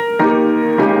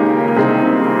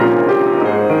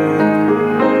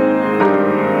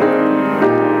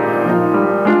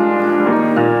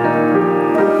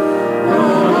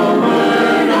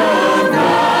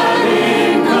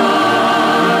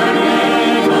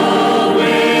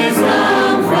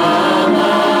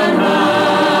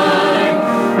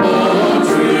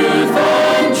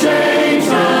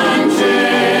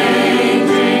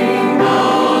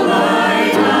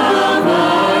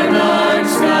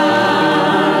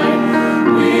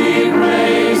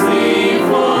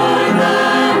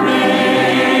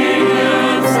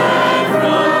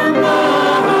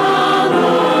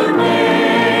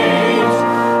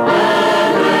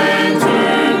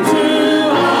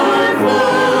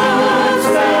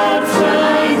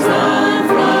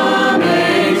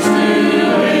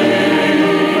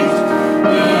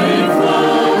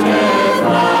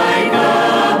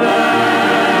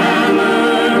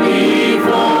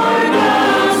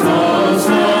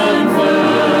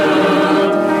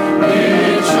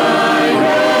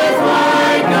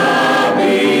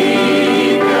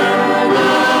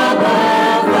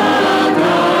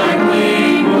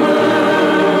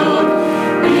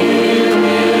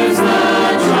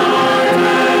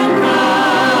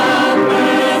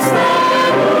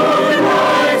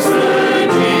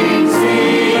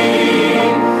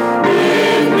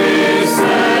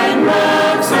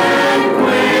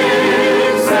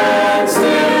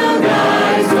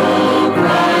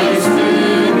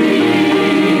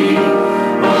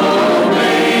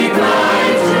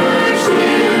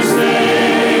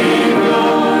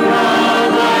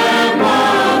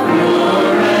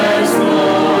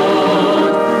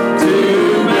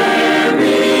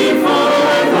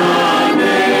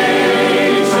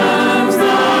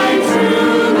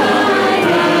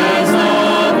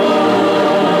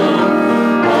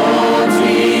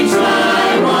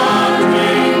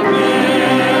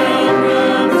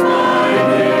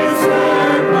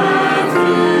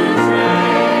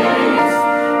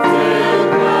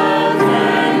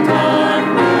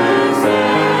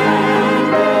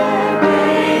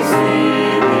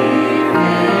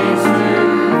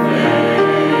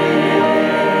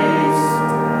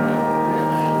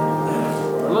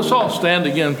stand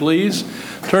again, please.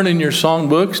 Turn in your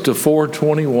songbooks to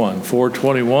 421.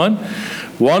 421.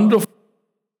 Wonderful.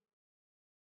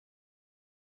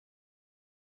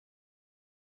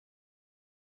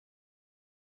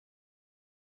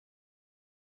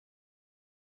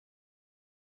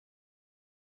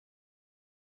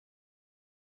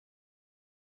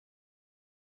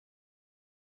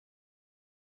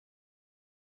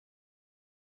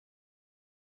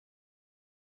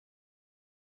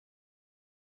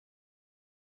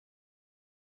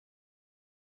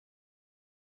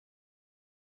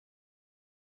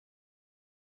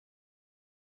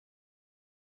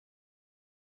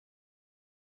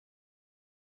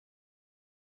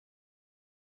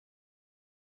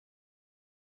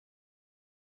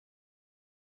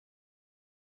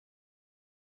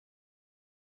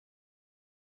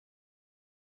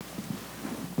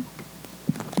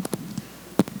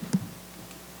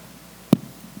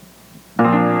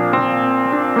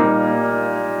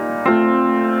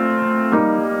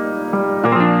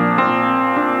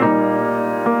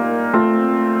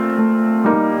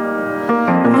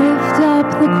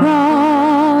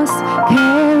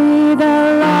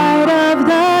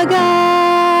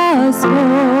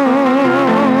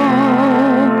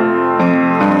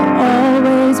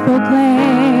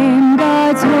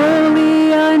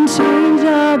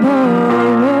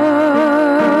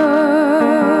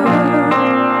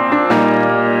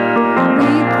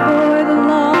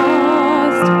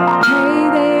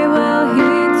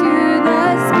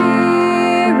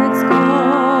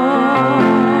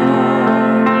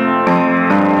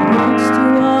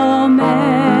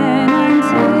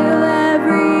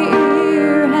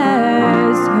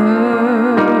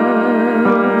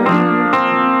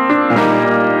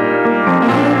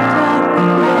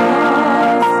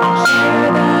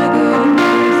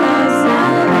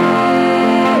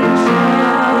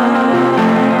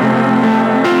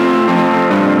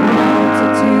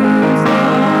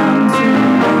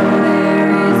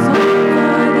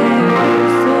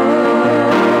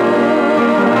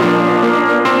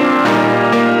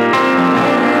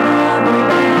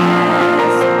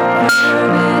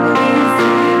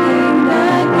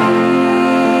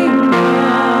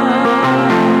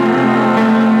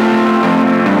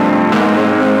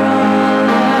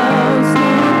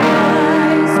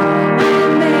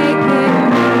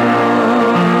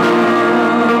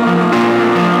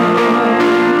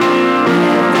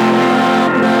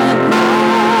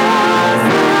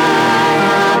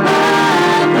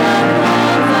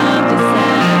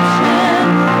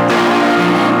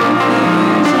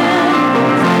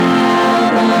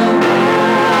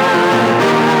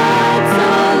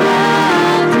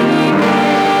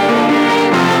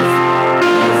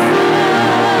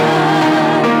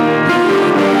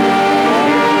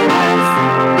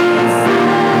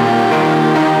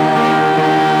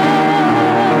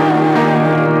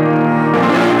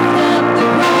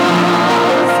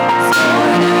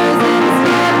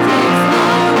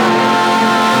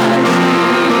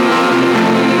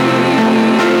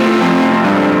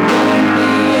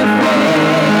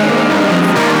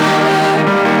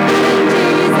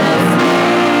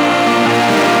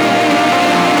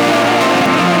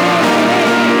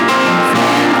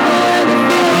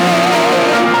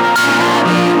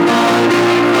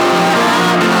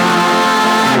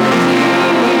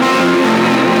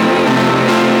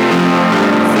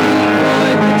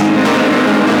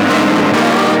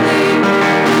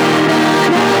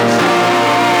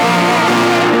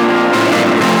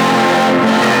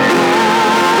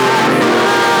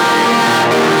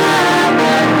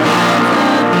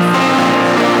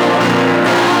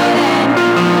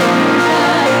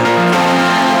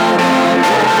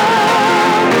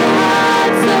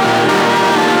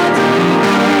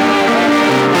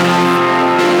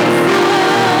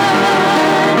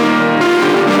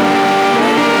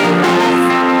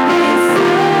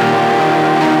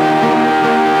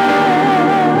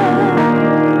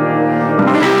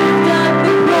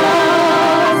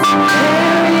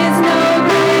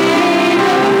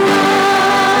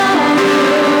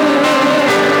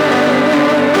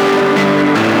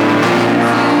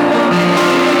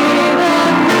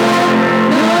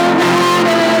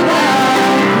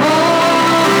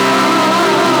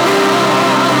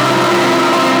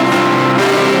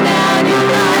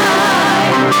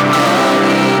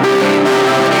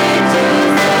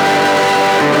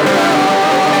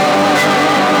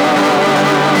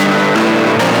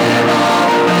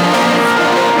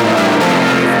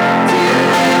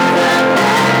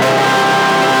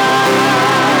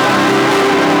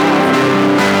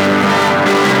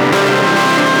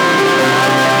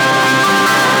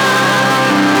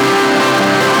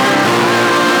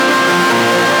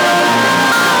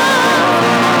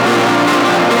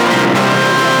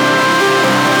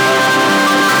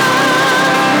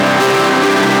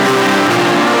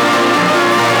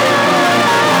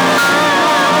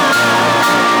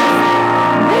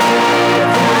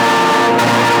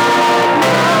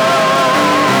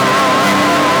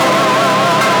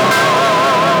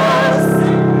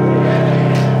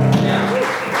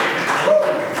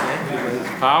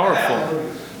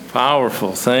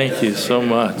 Powerful. Thank you so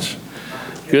much.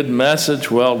 Good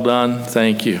message. Well done.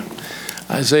 Thank you.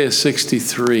 Isaiah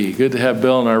 63. Good to have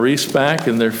Bill and Iris back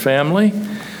and their family.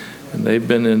 And they've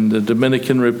been in the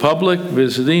Dominican Republic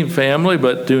visiting family,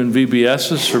 but doing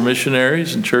VBSs for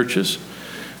missionaries and churches.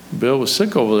 Bill was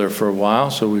sick over there for a while,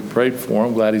 so we prayed for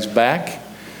him. Glad he's back.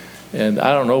 And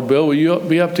I don't know, Bill, will you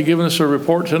be up to giving us a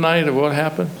report tonight of what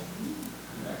happened?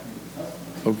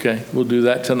 Okay, we'll do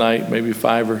that tonight, maybe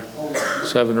 5 or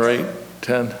 7 or 8,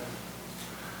 10.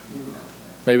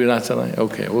 Maybe not tonight.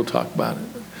 Okay, we'll talk about it.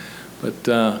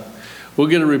 But we'll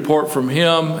get a report from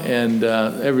him and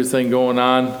everything going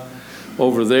on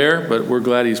over there. But we're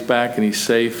glad he's back and he's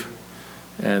safe.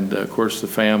 And, of course, the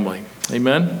family.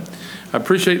 Amen. I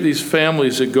appreciate these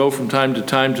families that go from time to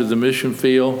time to the mission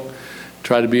field,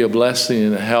 try to be a blessing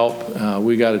and a help.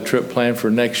 We got a trip planned for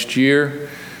next year.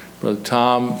 Brother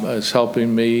Tom is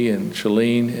helping me and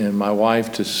Shalene and my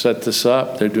wife to set this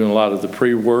up. They're doing a lot of the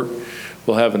pre-work.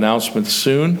 We'll have announcements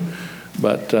soon,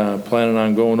 but planning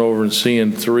on going over and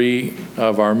seeing 3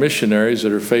 of our missionaries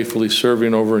that are faithfully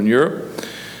serving over in Europe.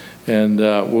 And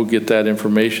we'll get that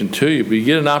information to you. But you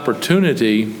get an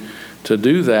opportunity to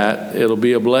do that, it'll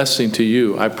be a blessing to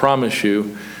you, I promise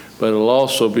you, but it'll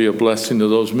also be a blessing to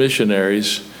those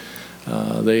missionaries.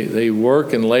 They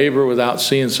work and labor without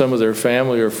seeing some of their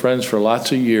family or friends for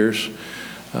lots of years.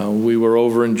 We were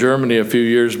over in Germany a few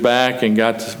years back and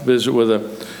got to visit with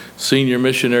a senior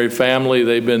missionary family.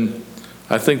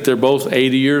 I think they're both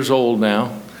 80 years old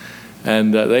now,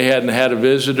 and they hadn't had a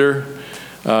visitor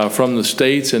from the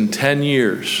States in 10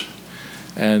 years.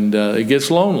 And it gets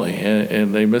lonely,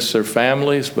 and they miss their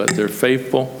families, but they're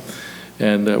faithful,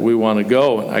 and we want to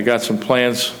go. I got some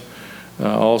plans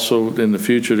also in the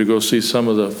future to go see some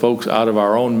of the folks out of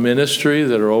our own ministry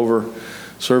that are over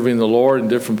serving the Lord in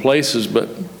different places. But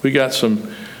we got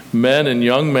some men and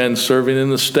young men serving in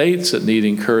the States that need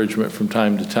encouragement from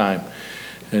time to time.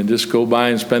 And just go by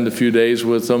and spend a few days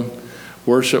with them,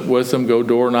 worship with them, go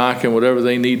door knocking, whatever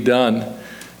they need done.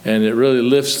 And it really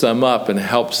lifts them up and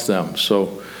helps them.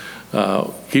 So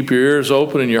keep your ears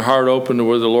open and your heart open to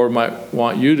where the Lord might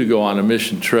want you to go on a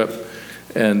mission trip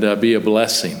and be a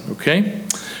blessing, okay?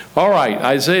 All right,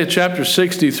 Isaiah chapter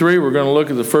 63, we're going to look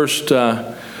at the first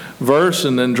verse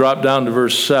and then drop down to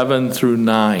verse 7 through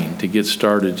 9 to get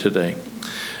started today.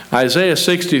 Isaiah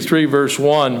 63, verse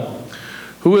 1,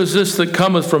 who is this that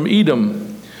cometh from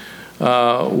Edom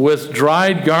with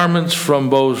dried garments from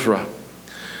Bozrah?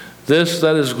 This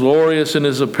that is glorious in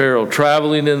his apparel,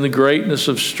 traveling in the greatness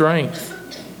of strength.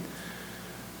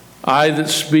 I that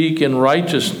speak in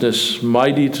righteousness,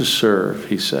 mighty to serve,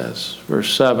 he says.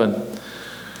 Verse 7,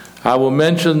 I will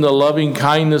mention the loving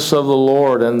kindness of the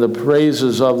Lord and the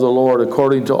praises of the Lord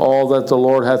according to all that the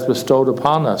Lord hath bestowed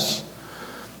upon us,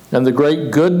 and the great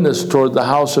goodness toward the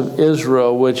house of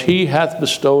Israel, which he hath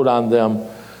bestowed on them,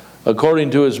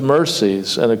 according to his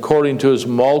mercies and according to his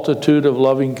multitude of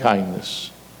loving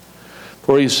kindness.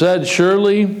 For he said,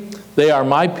 surely they are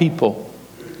my people,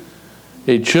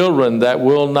 a children that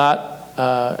will not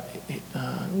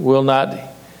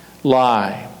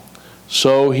lie.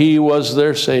 So he was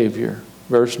their Savior.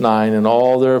 Verse 9, in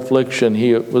all their affliction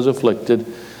he was afflicted,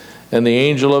 and the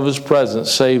angel of his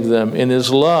presence saved them. In his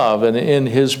love and in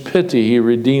his pity he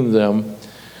redeemed them,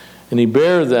 and he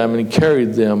bare them and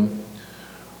carried them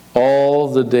all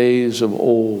the days of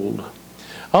old.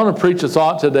 I want to preach a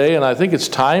thought today, and I think it's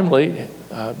timely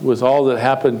with all that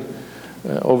happened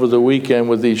over the weekend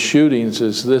with these shootings,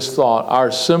 is this thought: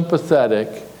 our sympathetic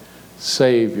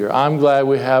Savior. I'm glad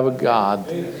we have a God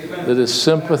that is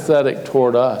sympathetic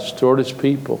toward us, toward his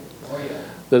people,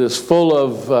 that is full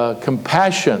of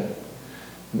compassion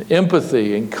and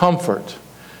empathy and comfort.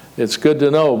 It's good to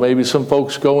know maybe some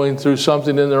folks going through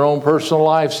something in their own personal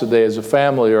lives today as a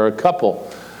family or a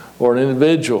couple or an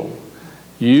individual.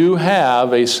 You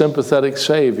have a sympathetic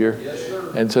Savior. Yes,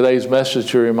 sir. And today's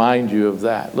message to remind you of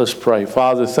that. Let's pray.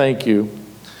 Father, thank you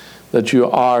that you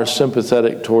are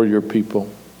sympathetic toward your people.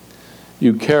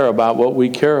 You care about what we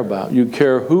care about. You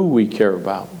care who we care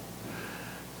about.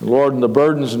 Lord, in the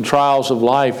burdens and trials of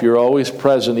life, you're always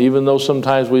present, even though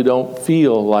sometimes we don't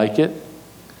feel like it.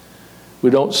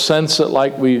 We don't sense it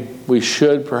like we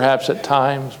should perhaps at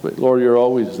times, but Lord, you're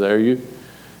always there.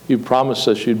 You promised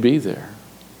us you'd be there.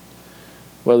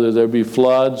 Whether there be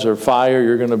floods or fire,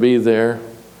 you're going to be there.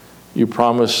 You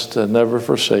promised to never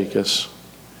forsake us.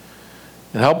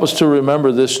 And help us to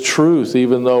remember this truth,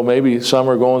 even though maybe some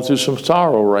are going through some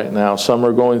sorrow right now. Some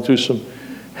are going through some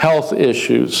health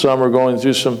issues. Some are going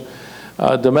through some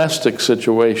domestic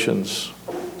situations.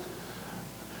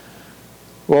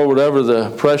 Or whatever the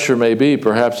pressure may be,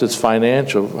 perhaps it's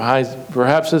financial.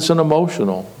 perhaps it's an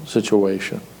emotional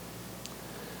situation.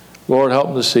 Lord, help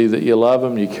them to see that you love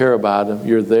them, you care about them,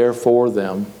 you're there for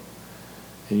them,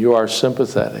 and you are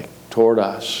sympathetic toward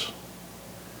us.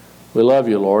 We love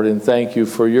you, Lord, and thank you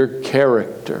for your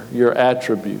character, your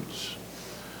attributes.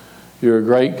 You're a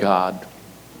great God.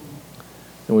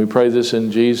 And we pray this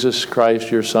in Jesus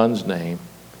Christ, your Son's name.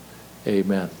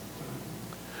 Amen.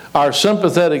 Our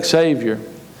sympathetic Savior.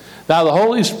 Now, the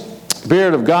Holy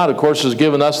Spirit of God, of course, has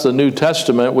given us the New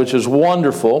Testament, which is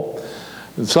wonderful.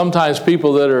 And sometimes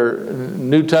people that are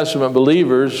New Testament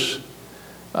believers,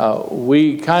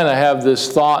 we kind of have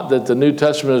this thought that the New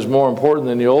Testament is more important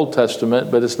than the Old Testament,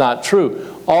 but it's not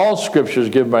true. All Scripture is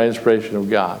given by inspiration of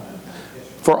God.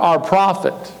 For our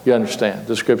profit, you understand,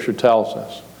 the Scripture tells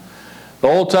us. The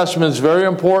Old Testament is very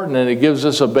important, and it gives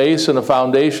us a base and a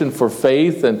foundation for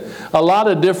faith and a lot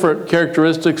of different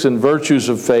characteristics and virtues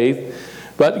of faith.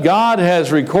 But God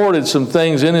has recorded some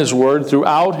things in His Word,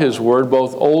 throughout His Word,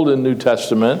 both Old and New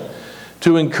Testament,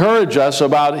 to encourage us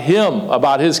about Him,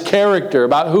 about His character,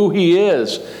 about who He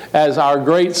is as our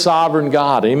great sovereign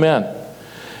God. Amen.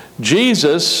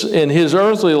 Jesus, in His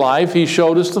earthly life, He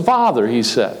showed us the Father, He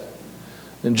said.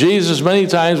 And Jesus many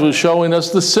times was showing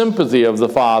us the sympathy of the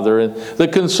Father and the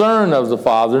concern of the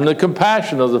Father and the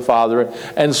compassion of the Father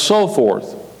and so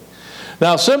forth.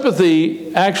 Now,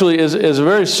 sympathy actually is a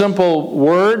very simple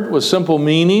word with simple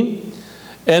meaning,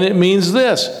 and it means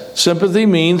this. Sympathy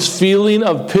means feeling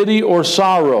of pity or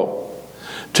sorrow,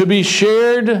 to be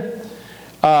shared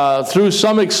through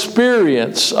some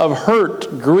experience of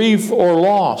hurt, grief, or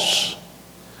loss.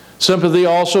 Sympathy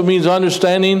also means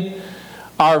understanding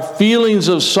our feelings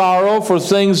of sorrow for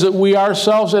things that we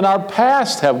ourselves in our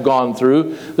past have gone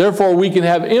through. Therefore, we can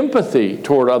have empathy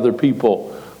toward other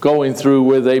people going through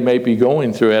where they may be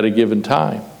going through at a given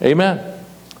time. Amen.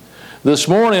 This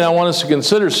morning, I want us to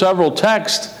consider several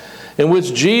texts in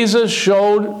which Jesus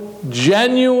showed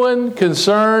genuine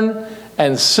concern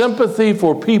and sympathy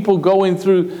for people going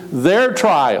through their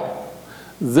trial,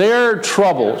 their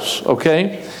troubles,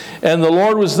 okay? And the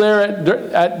Lord was there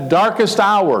at darkest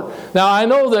hour. Now, I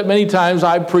know that many times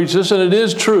I preach this, and it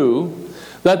is true,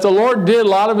 that the Lord did a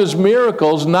lot of His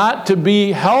miracles not to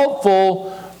be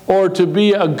helpful or to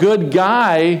be a good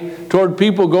guy toward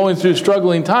people going through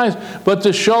struggling times, but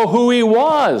to show who He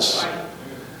was.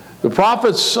 The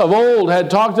prophets of old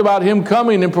had talked about Him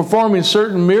coming and performing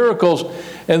certain miracles,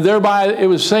 and thereby it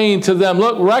was saying to them,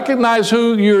 look, recognize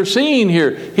who you're seeing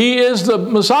here. He is the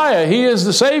Messiah. He is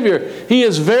the Savior. He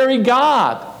is very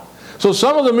God. So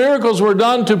some of the miracles were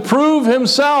done to prove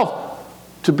Himself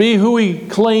to be who He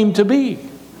claimed to be.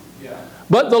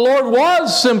 But the Lord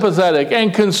was sympathetic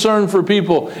and concerned for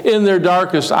people in their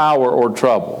darkest hour or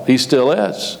trouble. He still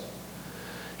is.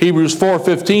 Hebrews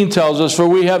 4:15 tells us, for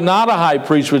we have not a high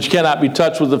priest which cannot be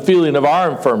touched with the feeling of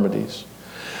our infirmities,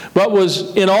 but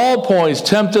was in all points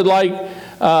tempted like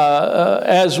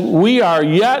as we are,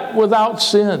 yet without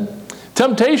sin.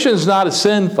 Temptation is not a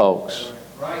sin, folks.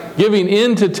 Giving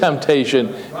in to temptation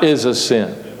is a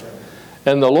sin.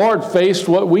 And the Lord faced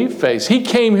what we face. He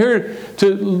came here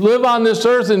to live on this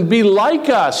earth and be like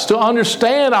us, to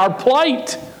understand our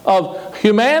plight of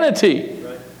humanity.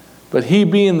 But He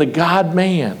being the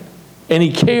God-man, and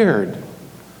He cared.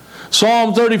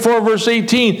 Psalm 34, verse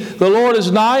 18, the Lord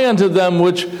is nigh unto them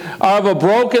which are of a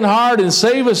broken heart, and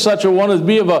saveth such a one as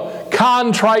be of a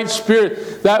contrite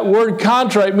spirit. That word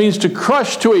contrite means to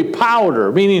crush to a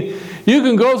powder, meaning you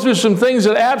can go through some things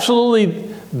that absolutely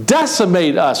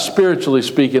decimate us, spiritually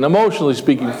speaking, emotionally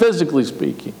speaking, physically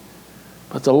speaking.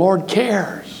 But the Lord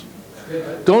cares.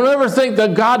 Don't ever think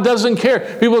that God doesn't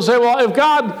care. People say, well, if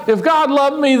God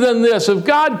loved me, then this. If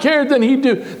God cared, then He'd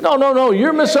do. No.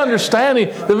 You're misunderstanding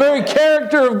the very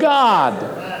character of God.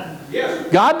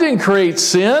 God didn't create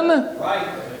sin.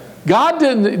 God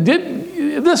didn't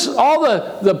this, all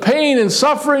the pain and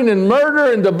suffering and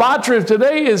murder and debauchery of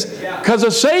today is because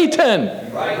of Satan.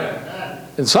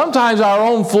 And sometimes our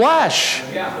own flesh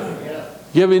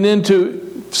giving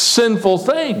into sinful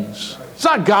things. It's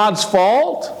not God's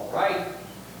fault.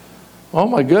 Oh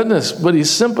my goodness, but He's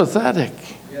sympathetic.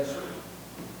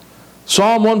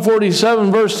 Psalm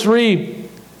 147 verse 3,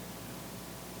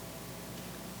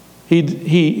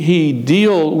 He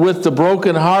deal with the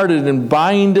brokenhearted and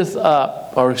bindeth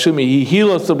up, He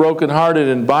healeth the brokenhearted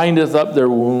and bindeth up their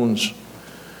wounds.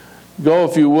 Go,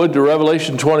 if you would, to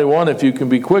Revelation 21, if you can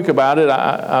be quick about it.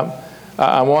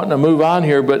 I'm wanting to move on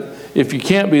here, but if you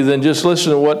can't be, then just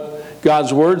listen to what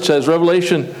God's Word says.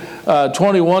 Revelation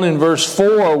 21 in verse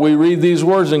 4, we read these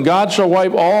words, and God shall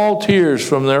wipe all tears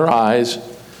from their eyes,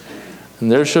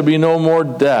 and there shall be no more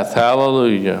death.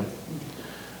 Hallelujah.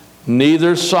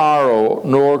 neither sorrow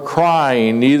nor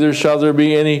crying, neither shall there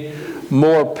be any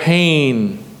more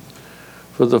pain,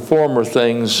 for the former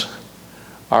things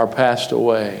are passed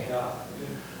away.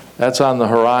 That's on the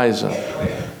horizon.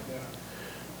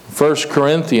 2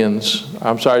 Corinthians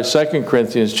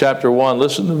chapter 1.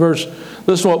 Listen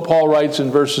to what Paul writes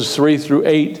in verses 3 through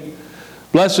 8.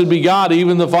 Blessed be God,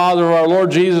 even the Father of our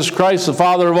Lord Jesus Christ, the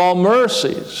Father of all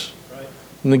mercies,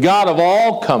 and the God of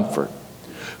all comfort,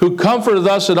 who comforteth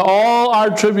us in all our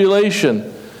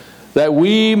tribulation, that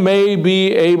we may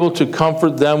be able to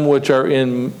comfort them which are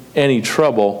in any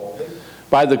trouble,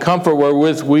 by the comfort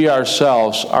wherewith we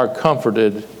ourselves are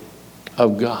comforted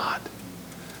of God.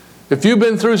 If you've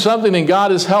been through something and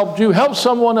God has helped you, help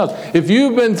someone else. If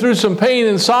you've been through some pain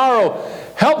and sorrow,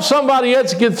 help somebody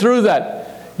else get through that.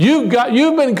 You've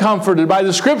been comforted by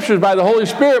the Scriptures, by the Holy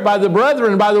Spirit, by the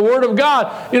brethren, by the Word of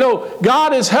God.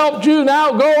 God has helped you.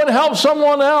 Now go and help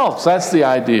someone else. That's the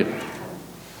idea.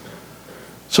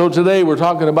 So today we're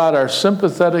talking about our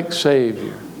sympathetic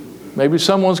Savior. Maybe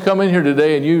someone's come in here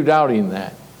today and you're doubting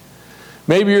that.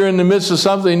 Maybe you're in the midst of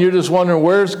something and you're just wondering,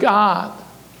 where's God?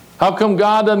 How come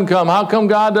God doesn't come? How come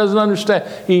God doesn't understand?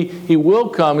 He will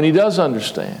come, and He does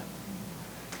understand.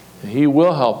 And He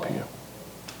will help you.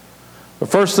 The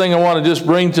first thing I want to just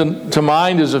bring to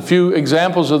mind is a few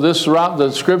examples of this throughout the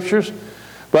Scriptures.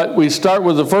 But we start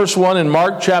with the first one in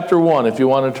Mark chapter 1, if you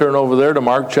want to turn over there to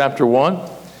Mark chapter 1.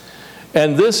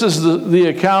 And this is the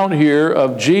account here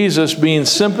of Jesus being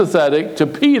sympathetic to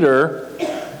Peter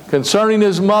concerning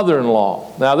his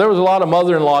mother-in-law. Now, there was a lot of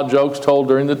mother-in-law jokes told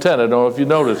during the tent. I don't know if you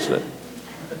noticed it.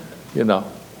 I'm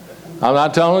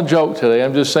not telling a joke today.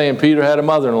 I'm just saying Peter had a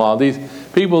mother-in-law. These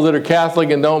people that are Catholic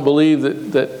and don't believe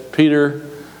that Peter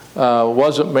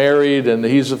wasn't married and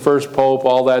he's the first pope,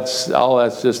 all that's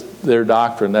just their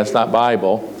doctrine. That's not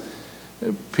Bible.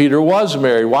 Peter was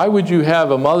married. Why would you have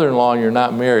a mother-in-law and you're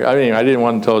not married? I didn't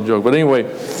want to tell a joke. But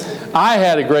anyway, I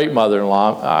had a great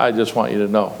mother-in-law. I just want you to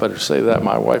know. Better say that.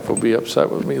 My wife will be upset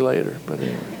with me later. But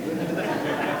anyway.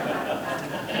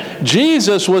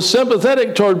 Jesus was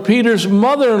sympathetic toward Peter's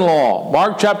mother-in-law.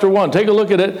 Mark chapter 1. Take a look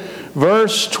at it.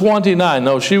 Verse 29.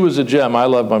 No, she was a gem. I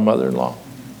love my mother-in-law.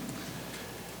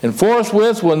 And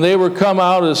forthwith, when they were come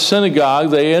out of the synagogue,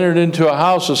 they entered into a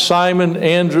house of Simon,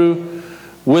 Andrew,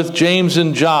 with James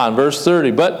and John. Verse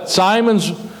 30. But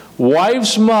Simon's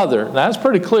wife's mother, that's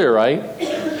pretty clear, right?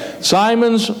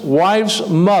 Simon's wife's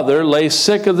mother lay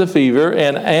sick of the fever,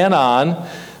 and anon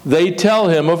they tell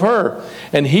him of her.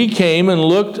 And he came and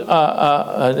looked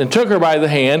and took her by the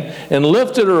hand and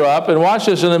lifted her up, and watch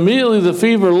this, and immediately the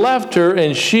fever left her,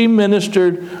 and she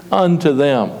ministered unto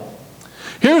them.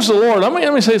 Here's the Lord.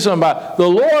 Let me say something about it. The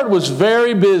Lord was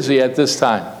very busy at this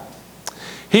time.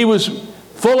 He was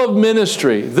full of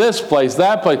ministry, this place,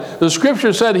 that place. The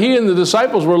Scripture said he and the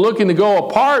disciples were looking to go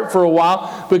apart for a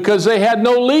while because they had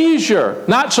no leisure,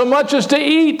 not so much as to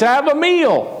eat, to have a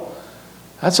meal.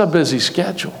 That's a busy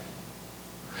schedule.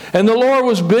 And the Lord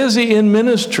was busy in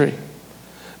ministry.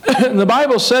 And the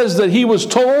Bible says that he was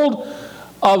told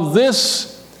of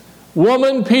this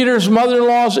woman, Peter's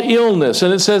mother-in-law's illness.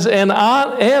 And it says,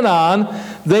 anon,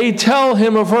 they tell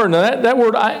him of her. Now that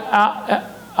word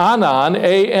anon,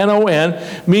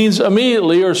 A-N-O-N, means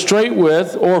immediately or straight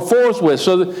with or forthwith.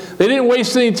 So they didn't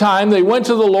waste any time. They went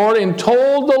to the Lord and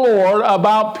told the Lord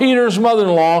about Peter's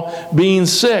mother-in-law being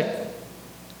sick.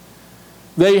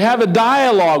 They have a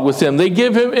dialogue with him. They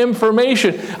give him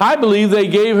information. I believe they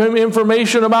gave him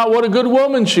information about what a good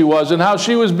woman she was and how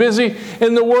she was busy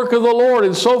in the work of the Lord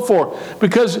and so forth.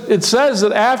 Because it says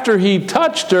that after he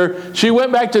touched her, she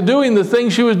went back to doing the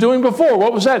things she was doing before.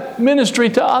 What was that? Ministry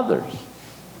to others.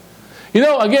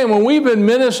 Again, when we've been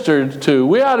ministered to,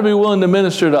 we ought to be willing to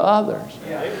minister to others.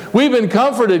 We've been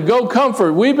comforted, go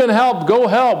comfort. We've been helped, go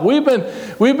help. We've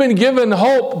been given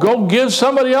hope, go give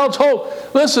somebody else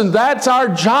hope. Listen, that's our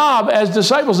job as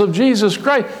disciples of Jesus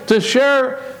Christ, to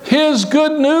share His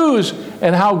good news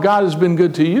and how God has been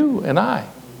good to you and I.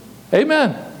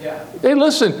 Amen. Yeah. Hey,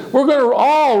 listen, we're going to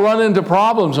all run into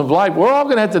problems of life. We're all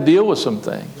going to have to deal with some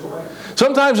things.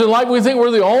 Sometimes in life we think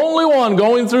we're the only one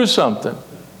going through something.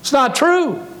 It's not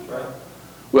true.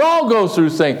 We all go through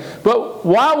things. But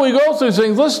while we go through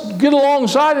things, let's get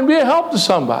alongside and be a help to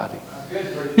somebody.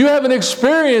 You have an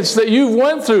experience that you've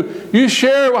went through. You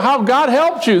share how God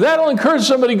helped you. That'll encourage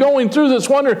somebody going through this,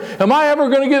 wondering, am I ever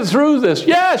going to get through this?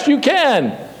 Yes, you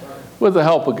can, with the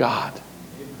help of God.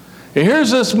 And here's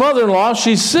this mother-in-law.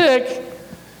 She's sick.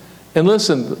 And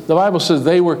listen, the Bible says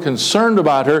they were concerned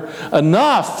about her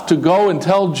enough to go and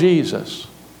tell Jesus.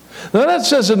 Now that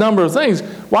says a number of things.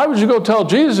 Why would you go tell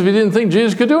Jesus if you didn't think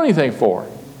Jesus could do anything for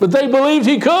her? But they believed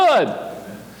he could.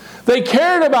 They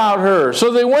cared about her,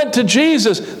 so they went to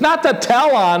Jesus, not to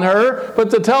tell on her, but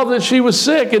to tell that she was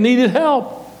sick and needed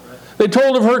help. They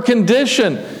told of her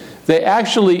condition. They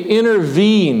actually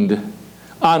intervened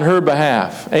on her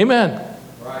behalf. Amen.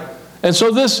 Right. And so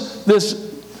this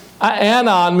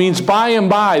anon means by and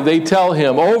by. They tell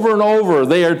him over and over.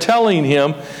 They are telling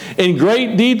him in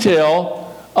great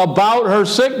detail about her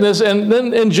sickness, and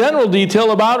then in general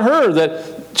detail about her,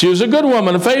 that she was a good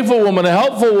woman, a faithful woman, a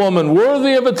helpful woman,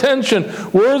 worthy of attention,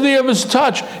 worthy of his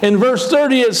touch. In verse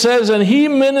 30 it says, and he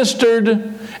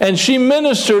ministered, and she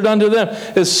ministered unto them.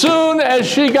 As soon as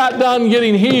she got done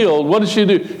getting healed, what did she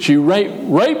do? She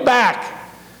right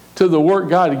back to the work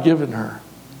God had given her.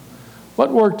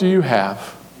 What work do you have?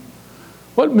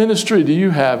 What ministry do you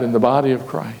have in the body of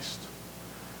Christ?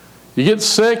 You get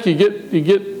sick, you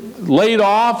get laid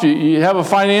off, you have a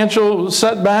financial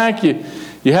setback,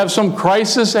 you have some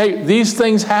crisis. Hey, these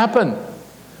things happen.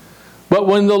 But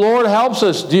when the Lord helps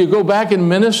us, do you go back and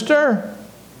minister?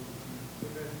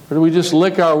 Or do we just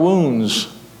lick our wounds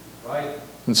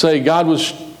and say, God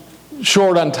was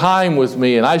short on time with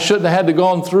me, and I shouldn't have had to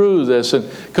go through this, and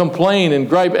complain and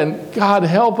gripe, and God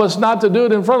help us not to do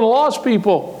it in front of lost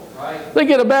people. They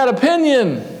get a bad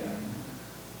opinion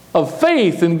of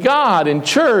faith and God and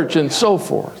church and so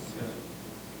forth.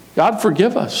 God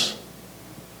forgive us.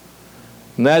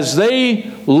 And as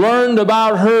they learned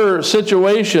about her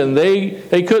situation,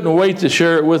 they couldn't wait to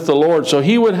share it with the Lord, so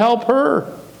he would help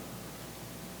her.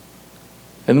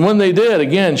 And when they did,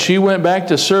 again, she went back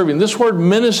to serving. This word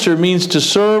minister means to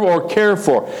serve or care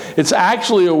for. It's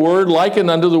actually a word likened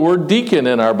unto the word deacon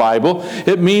in our Bible.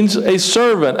 It means a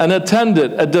servant, an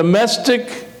attendant, a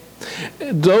domestic,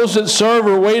 those that serve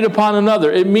or wait upon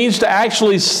another. It means to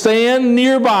actually stand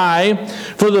nearby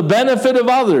for the benefit of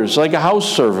others, like a house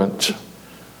servant,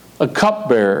 a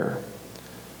cupbearer,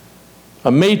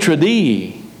 a maitre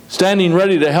d', standing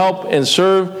ready to help and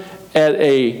serve at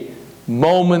a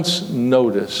moment's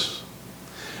notice.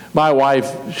 My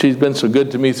wife, she's been so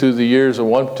good to me through the years, and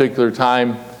one particular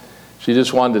time she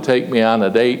just wanted to take me on a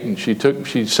date, and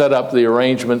she set up the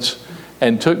arrangements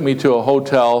and took me to a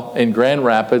hotel in Grand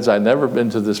Rapids. I'd never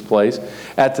been to this place.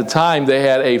 At the time, they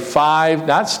had a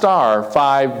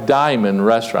 5-diamond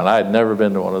restaurant. I had never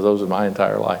been to one of those in my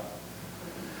entire life.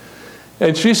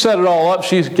 And she set it all up.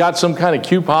 She's got some kind of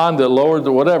coupon that lowered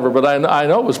the whatever, but I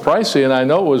know it was pricey, and I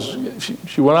know it was,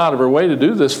 she went out of her way to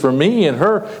do this for me and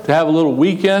her, to have a little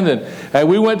weekend. And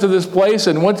we went to this place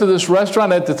and went to this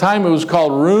restaurant. At the time, it was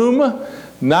called Room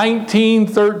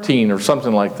 1913 or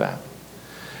something like that.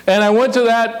 And I went to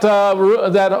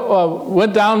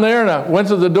went down there, and I went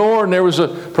to the door, and there was a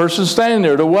person standing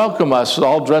there to welcome us,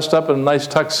 all dressed up in a nice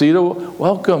tuxedo.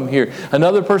 Welcome here.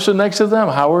 Another person next to them.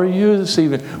 How are you this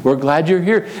evening? We're glad you're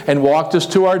here. And walked us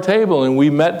to our table, and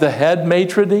we met the head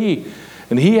maitre d'.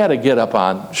 And he had a get up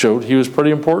on, showed he was a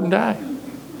pretty important guy.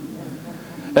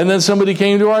 And then somebody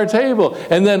came to our table.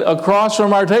 And then across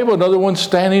from our table, another one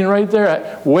standing right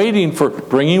there, waiting for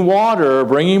bringing water or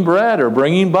bringing bread or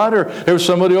bringing butter. There was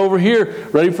somebody over here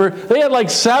ready for... They had like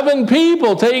 7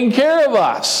 people taking care of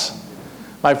us.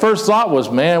 My first thought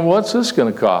was, man, what's this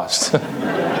going to cost?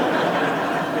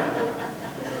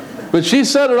 But she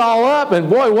set it all up, and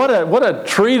boy, what a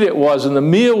treat it was, and the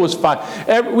meal was fine.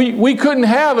 We couldn't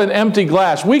have an empty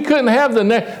glass. We couldn't have the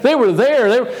neck. They were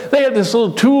there. They had this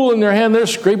little tool in their hand. They're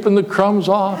scraping the crumbs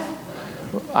off.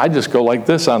 I just go like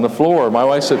this on the floor. My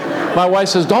wife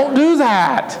says, don't do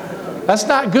that. That's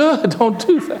not good. Don't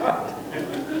do that.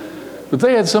 But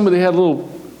they had somebody had a little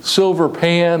silver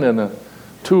pan and a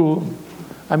tool.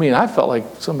 I mean, I felt like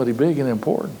somebody big and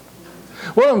important.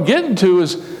 What I'm getting to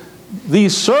is,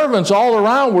 these servants all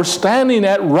around were standing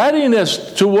at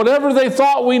readiness to whatever they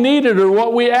thought we needed or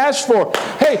what we asked for.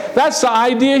 Hey, that's the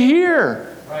idea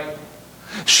here. Right.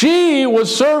 She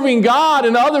was serving God,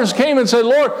 and others came and said,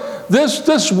 Lord,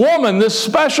 this woman, this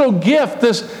special gift,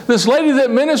 this lady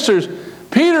that ministers,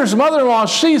 Peter's mother-in-law,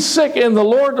 she's sick, and the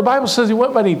Lord, the Bible says he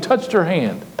went by and he touched her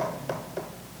hand,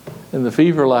 and the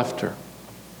fever left her.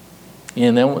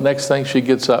 And then the next thing, she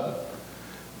gets up,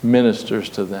 ministers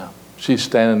to them. She's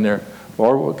standing there.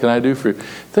 Lord, what can I do for you?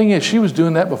 Thing is, she was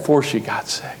doing that before she got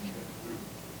sick.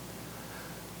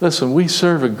 Listen, we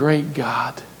serve a great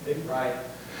God. Right.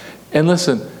 And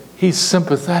listen, he's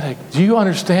sympathetic. Do you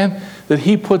understand that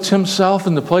he puts himself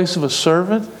in the place of a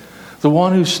servant? The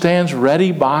one who stands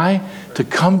ready by to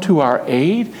come to our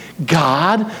aid?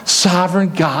 God,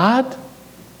 sovereign God?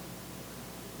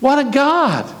 What a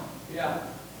God. Yeah.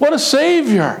 What a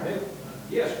Savior.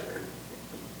 Yes.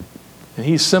 And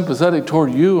he's sympathetic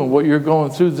toward you and what you're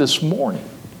going through this morning.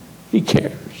 He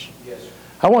cares. Yes.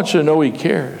 I want you to know he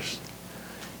cares.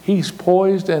 He's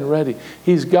poised and ready.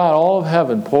 He's got all of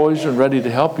heaven poised and ready to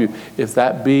help you if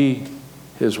that be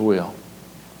His will.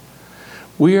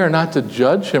 We are not to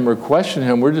judge Him or question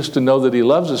Him. We're just to know that He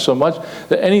loves us so much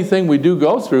that anything we do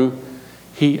go through,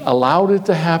 He allowed it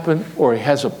to happen or He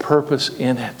has a purpose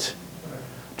in it.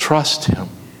 Trust Him.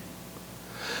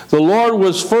 The Lord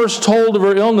was first told of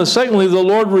her illness. Secondly, the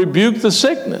Lord rebuked the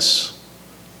sickness.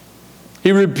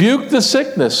 He rebuked the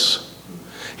sickness.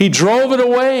 He drove it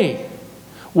away.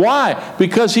 Why?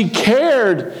 Because He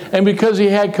cared and because He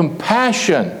had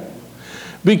compassion.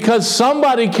 Because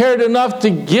somebody cared enough to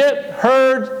get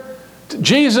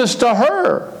Jesus to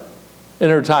her in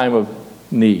her time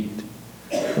of need.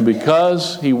 And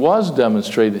because He was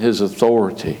demonstrating His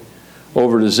authority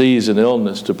over disease and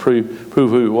illness to prove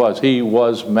who He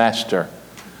was Master,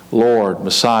 Lord,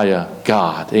 Messiah,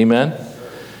 God. Amen?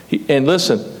 And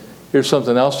listen, here's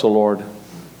something else the Lord.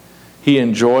 He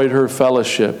enjoyed her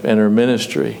fellowship and her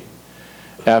ministry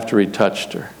after He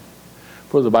touched her.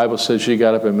 For the Bible says she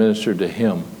got up and ministered to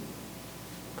Him.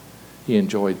 He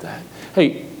enjoyed that.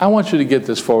 Hey, I want you to get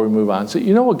this before we move on. So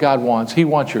you know what God wants? He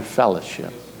wants your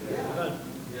fellowship.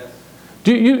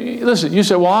 Listen, you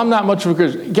say, well, I'm not much of a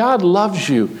Christian. God loves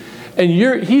you. And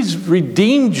He's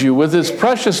redeemed you with His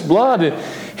precious blood.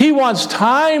 And He wants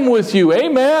time with you.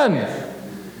 Amen.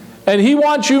 And He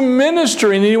wants you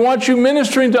ministering. And He wants you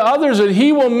ministering to others. And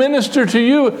He will minister to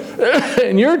you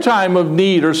in your time of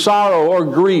need or sorrow or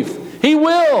grief. He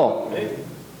will.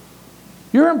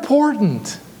 You're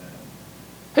important.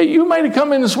 Hey, you might have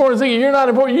come in this morning thinking you're not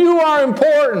important. You are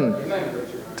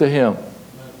important to Him.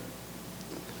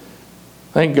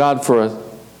 Thank God for a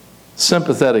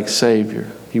sympathetic Savior.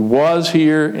 He was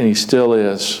here and He still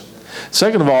is.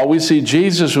 Second of all, we see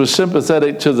Jesus was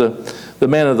sympathetic to the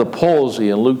man of the palsy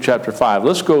in Luke chapter 5.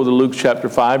 Let's go to Luke chapter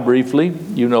 5 briefly.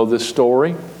 You know this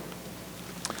story.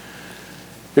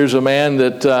 Here's a man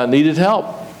that needed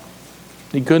help.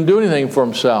 He couldn't do anything for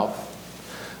himself.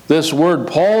 This word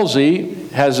palsy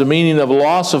has the meaning of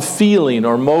loss of feeling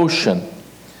or motion.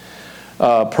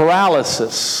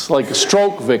 Paralysis, like a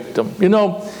stroke victim. You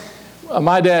know,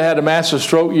 my dad had a massive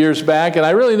stroke years back, and I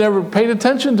really never paid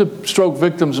attention to stroke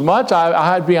victims much.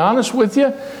 I'd be honest with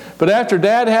you. But after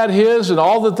Dad had his and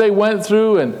all that they went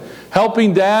through and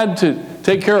helping Dad to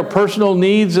take care of personal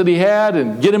needs that he had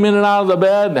and get him in and out of the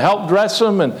bed and help dress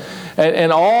him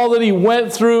and all that he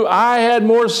went through, I had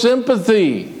more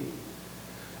sympathy,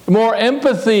 more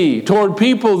empathy toward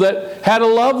people that had a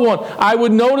loved one. I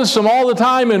would notice them all the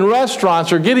time in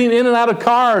restaurants or getting in and out of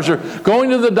cars or going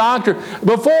to the doctor.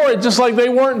 Before, it's just like they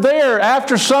weren't there.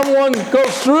 After someone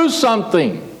goes through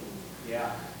something,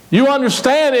 you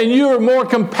understand and you are more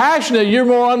compassionate, you're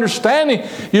more understanding.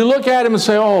 You look at him and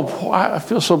say, oh, boy, I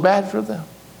feel so bad for them.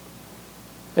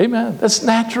 Amen. That's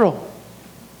natural.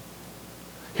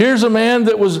 Here's a man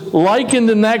that was likened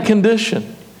in that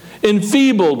condition.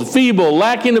 Enfeebled, feeble,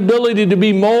 lacking ability to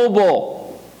be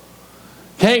mobile.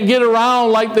 Can't get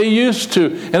around like they used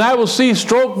to. And I will see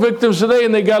stroke victims today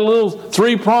and they got a little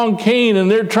 3-pronged cane and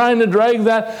they're trying to drag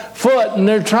that foot and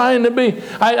they're trying to be.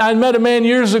 I met a man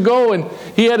years ago and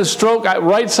he had a stroke.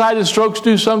 Right-sided strokes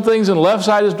do some things and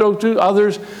left-sided strokes do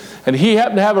others. And he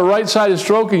happened to have a right-sided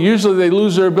stroke and usually they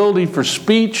lose their ability for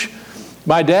speech.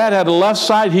 My dad had a left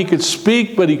side. He could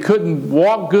speak, but he couldn't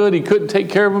walk good. He couldn't take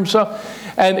care of himself.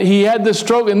 And he had this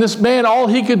stroke, and this man, all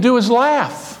he could do is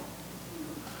laugh.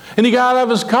 And he got out of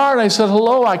his car, and I said,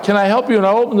 hello, can I help you? And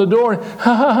I opened the door, and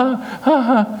ha, ha, ha, ha,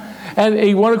 ha. And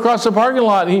he went across the parking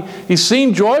lot, and he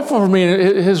seemed joyful for me.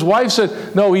 And his wife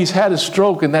said, no, he's had a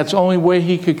stroke, and that's the only way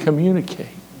he could communicate.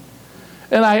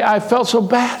 And I felt so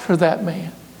bad for that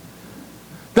man.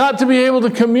 Not to be able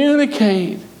to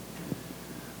communicate.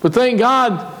 But thank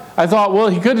God, I thought, well,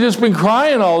 he could have just been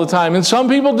crying all the time. And some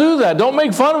people do that. Don't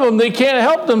make fun of them. They can't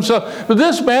help themselves. But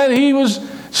this man, he was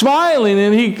smiling,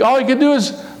 and all he could do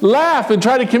is laugh and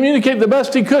try to communicate the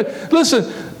best he could.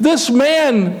 Listen, this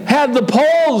man had the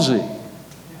palsy.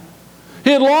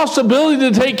 He had lost the ability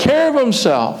to take care of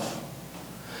himself.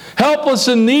 Helpless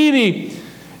and needy.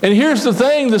 And here's the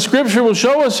thing, the scripture will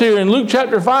show us here in Luke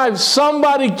chapter 5,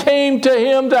 somebody came to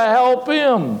him to help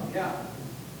him. Yeah.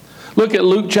 Look at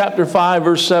Luke chapter 5,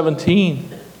 verse 17.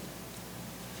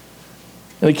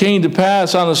 And it came to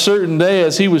pass on a certain day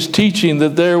as he was teaching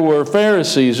that there were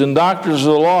Pharisees and doctors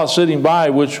of the law sitting by,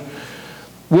 which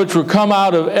were come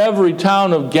out of every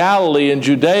town of Galilee and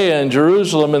Judea and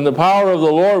Jerusalem, and the power of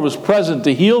the Lord was present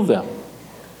to heal them.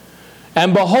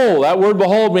 And behold, that word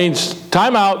behold means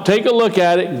time out, take a look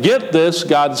at it, get this,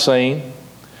 God's saying.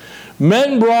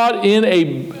 Men brought in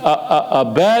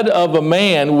a bed of a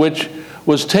man which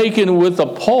was taken with a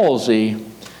palsy,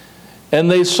 And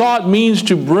they sought means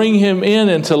to bring him in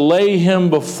and to lay him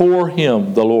before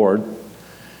him, the Lord.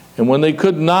 And when they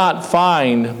could not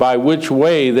find by which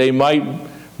way they might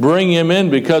bring him in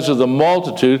because of the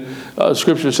multitude,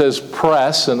 Scripture says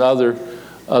press and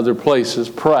other places,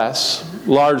 press,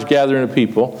 large gathering of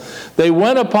people. They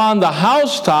went upon the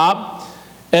housetop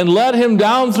and let him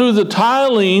down through the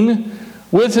tiling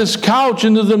with his couch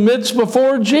into the midst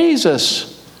before Jesus.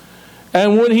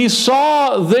 And when he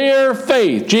saw their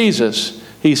faith, Jesus,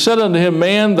 he said unto him,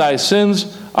 Man, thy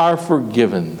sins are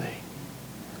forgiven thee.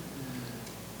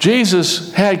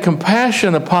 Jesus had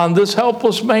compassion upon this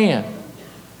helpless man.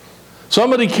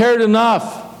 Somebody cared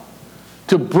enough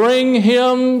to bring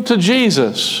him to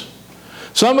Jesus.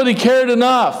 Somebody cared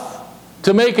enough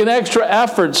to make an extra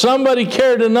effort. Somebody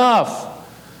cared enough.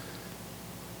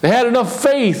 They had enough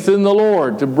faith in the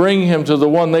Lord to bring him to the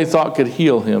one they thought could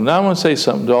heal him. Now I want to say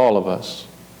something to all of us.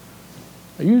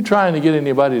 Are you trying to get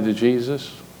anybody to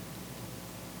Jesus?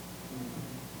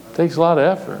 It takes a lot of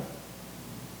effort.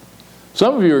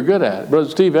 Some of you are good at it. Brother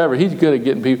Steve Everett, he's good at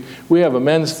getting people. We have a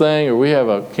men's thing or we have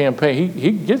a campaign.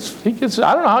 He gets.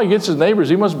 I don't know how he gets his neighbors.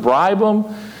 He must bribe them,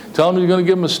 tell them he's going to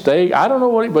give them a steak. I don't know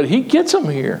what, but he gets them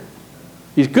here.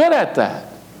 He's good at that.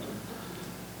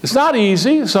 It's not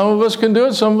easy. Some of us can do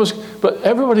it, some of us, but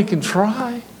everybody can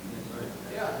try.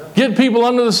 Get people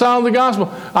under the sound of the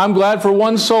gospel. I'm glad for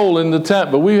one soul in the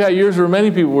tent, but we've had years where many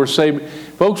people were saved.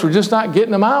 Folks, we're just not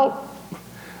getting them out.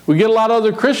 We get a lot of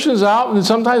other Christians out, and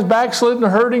sometimes backslidden or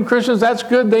hurting Christians. That's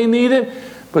good. They need it.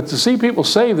 But to see people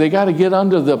saved, they got to get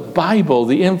under the Bible,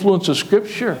 the influence of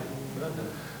Scripture.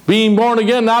 Being born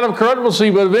again, not of corruptible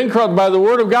seed, but of incorruptible, by the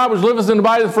word of God, which liveth and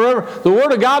abideth forever. The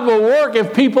word of God will work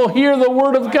if people hear the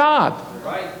word of God.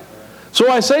 So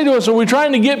I say to us, are we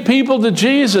trying to get people to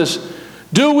Jesus?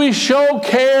 Do we show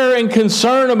care and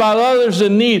concern about others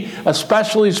in need,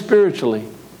 especially spiritually?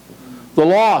 The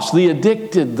lost, the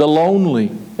addicted, the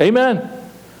lonely. Amen.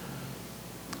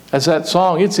 As that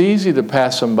song, it's easy to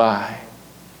pass them by.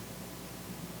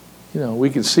 You know, we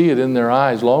can see it in their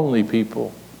eyes, lonely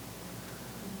people.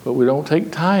 But we don't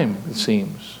take time, it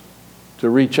seems,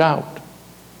 to reach out.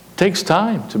 It takes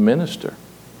time to minister.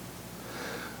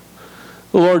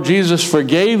 The Lord Jesus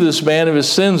forgave this man of his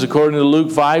sins according to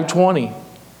Luke 5:20.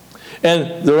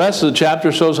 And the rest of the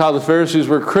chapter shows how the Pharisees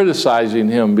were criticizing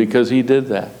him because he did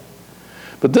that.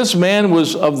 But this man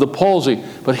was of the palsy.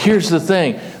 But here's the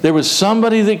thing. There was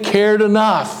somebody that cared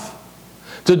enough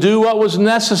to do what was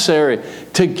necessary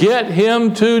to get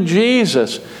him to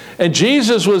Jesus. And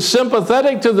Jesus was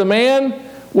sympathetic to the man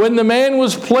when the man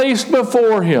was placed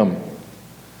before him.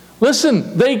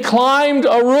 Listen, they climbed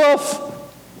a roof.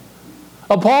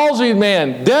 A palsied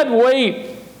man, dead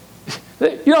weight.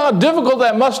 You know how difficult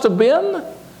that must have been?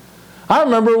 I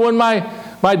remember when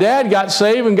my dad got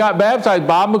saved and got baptized.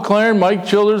 Bob McLaren, Mike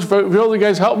Childers, a few other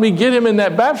guys helped me get him in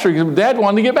that baptistry because Dad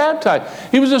wanted to get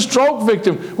baptized. He was a stroke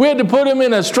victim. We had to put him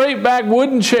in a straight back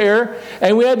wooden chair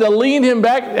and we had to lean him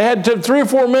back. Had to 3 or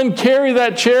 4 men carry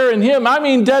that chair and him,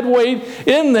 dead weight,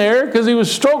 in there because he was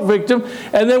a stroke victim.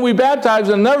 And then we baptized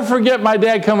him. I'll never forget my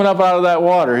dad coming up out of that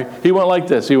water. He went like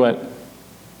this. He went.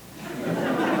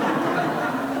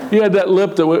 He had that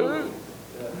lip that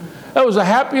was the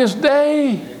happiest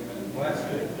day.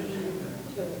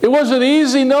 It wasn't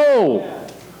easy, no.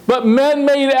 But men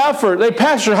made effort. They,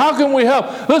 Pastor, how can we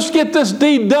help? Let's get this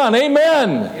deed done.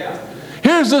 Amen.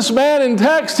 Here's this man in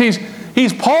text. He's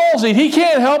palsied. He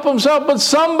can't help himself, but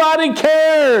somebody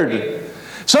cared.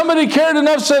 Somebody cared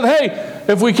enough, said, hey,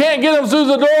 if we can't get him through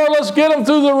the door, let's get him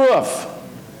through the roof.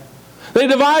 They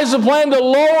devised a plan to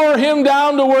lower him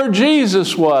down to where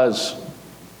Jesus was.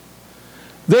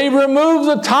 They removed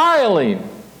the tiling.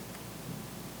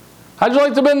 How'd you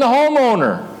like to have been the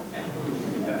homeowner?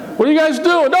 What are you guys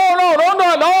doing? No, don't do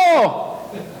it. No.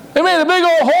 They made a big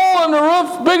old hole in the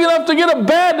roof big enough to get a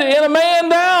bed and a man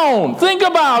down. Think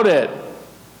about it.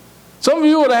 Some of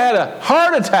you would have had a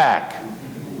heart attack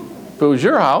if it was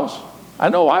your house. I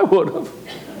know I would have.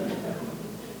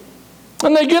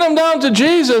 And they get him down to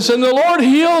Jesus and the Lord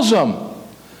heals him.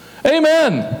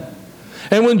 Amen.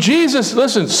 And when Jesus,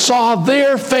 listen, saw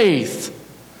their faith,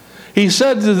 he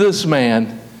said to this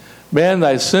man, man,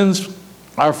 thy sins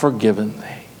are forgiven thee.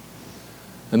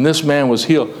 And this man was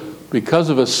healed because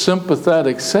of a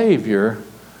sympathetic Savior,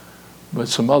 but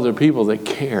some other people that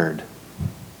cared.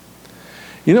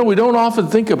 You know, we don't often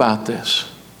think about this.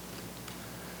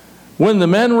 When the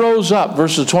men rose up,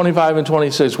 verses 25 and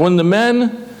 26, when the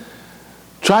men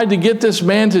tried to get this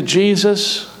man to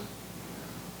Jesus,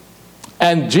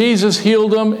 and Jesus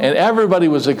healed him, and everybody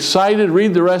was excited.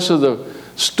 Read the rest of the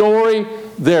story.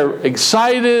 they're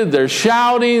excited, they're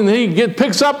shouting. He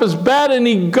picks up his bed and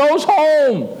he goes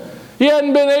home. He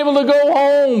hadn't been able to go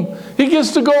home. He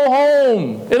gets to go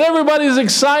home. And everybody's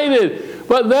excited.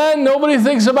 But then nobody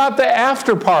thinks about the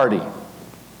after party.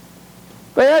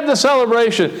 They had the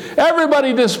celebration.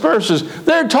 Everybody disperses.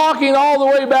 They're talking all the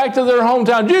way back to their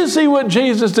hometown. Do you see what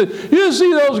Jesus did? You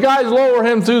see those guys lower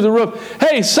him through the roof.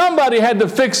 Hey, somebody had to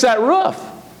fix that roof.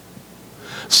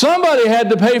 Somebody had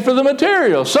to pay for the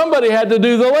material. Somebody had to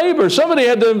do the labor. Somebody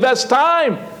had to invest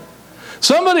time.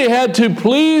 Somebody had to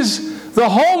please the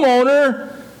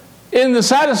homeowner in the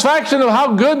satisfaction of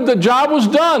how good the job was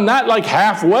done. Not like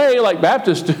halfway like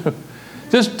Baptists do.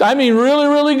 Just, I mean, really,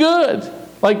 really good.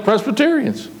 Like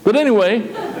Presbyterians. But anyway,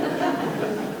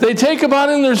 they take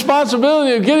upon the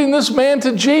responsibility of getting this man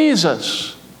to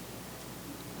Jesus.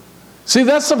 See,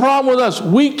 that's the problem with us.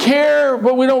 We care,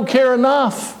 but we don't care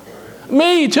enough.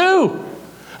 Me too.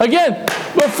 Again,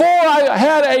 before I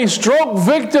had a stroke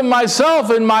victim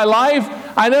myself in my life,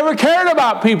 I never cared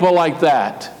about people like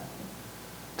that.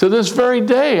 To this very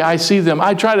day, I see them.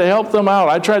 I try to help them out.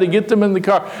 I try to get them in the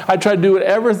car. I try to do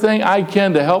everything I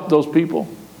can to help those people.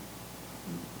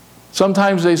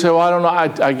 Sometimes they say, well, I don't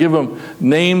know. I give them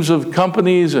names of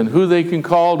companies and who they can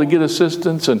call to get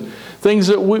assistance and things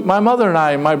that my mother and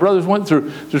I and my brothers went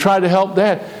through to try to help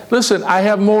Dad. Listen, I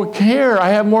have more care.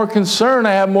 I have more concern.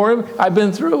 I've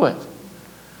been through it.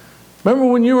 Remember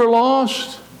when you were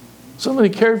lost? Somebody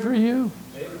cared for you.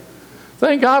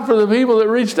 Thank God for the people that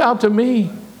reached out to me.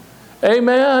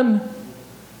 Amen.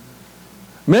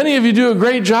 Many of you do a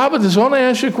great job at this. I want to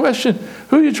ask you a question.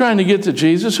 Who are you trying to get to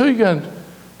Jesus? Who are you going to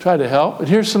try to help? And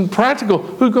here's some practical.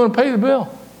 Who's going to pay the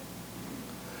bill?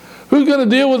 Who's going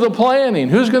to deal with the planning?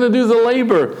 Who's going to do the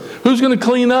labor? Who's going to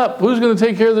clean up? Who's going to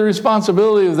take care of the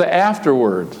responsibility of the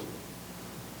afterward?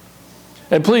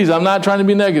 And please, I'm not trying to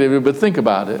be negative, but think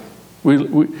about it.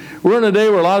 We're in a day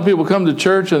where a lot of people come to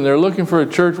church and they're looking for a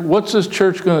church. What's this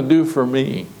church going to do for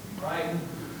me? Right.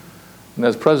 And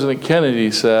as President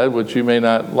Kennedy said, which you may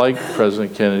not like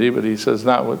President Kennedy, but he says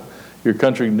not what your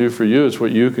country can do for you, it's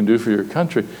what you can do for your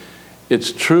country.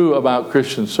 It's true about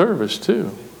Christian service too.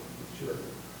 Sure.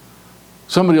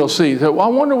 Somebody will see, well, I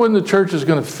wonder when the church is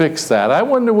going to fix that. I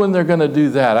wonder when they're going to do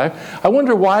that. I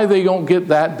wonder why they don't get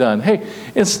that done. Hey,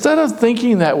 instead of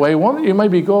thinking that way, why don't you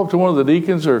maybe go up to one of the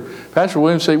deacons or Pastor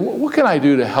Williams and say, what can I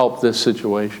do to help this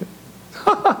situation?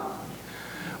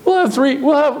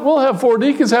 We'll have 4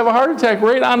 deacons have a heart attack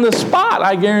right on the spot,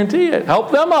 I guarantee it. Help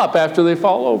them up after they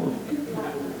fall over.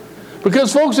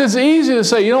 Because, folks, it's easy to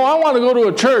say, I want to go to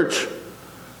a church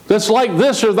that's like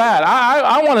this or that.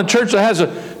 I want a church that has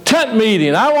a tent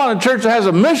meeting. I want a church that has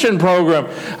a mission program.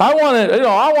 I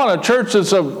want a church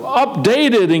that's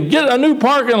updated and get a new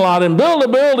parking lot and build a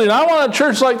building. I want a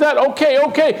church like that.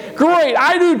 Okay, great.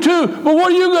 I do too. But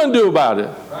what are you going to do about it?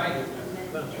 Right.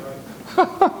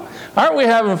 Aren't we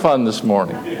having fun this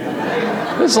morning?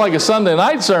 This is like a Sunday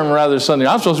night sermon rather than Sunday.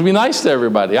 I'm supposed to be nice to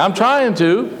everybody. I'm trying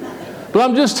to. But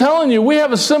I'm just telling you, we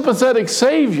have a sympathetic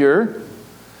Savior,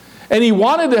 and He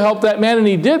wanted to help that man, and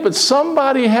He did, but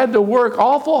somebody had to work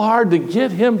awful hard to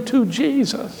get him to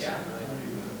Jesus.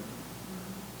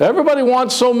 Everybody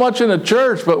wants so much in a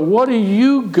church, but what are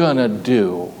you going to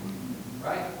do?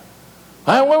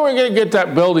 When are we going to get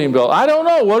that building built? I don't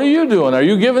know. What are you doing? Are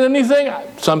you giving anything?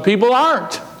 Some people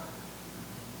aren't.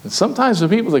 And sometimes the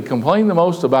people that complain the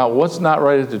most about what's not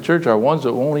right at the church are ones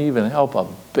that won't even help a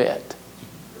bit.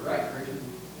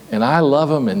 And I love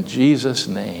them in Jesus'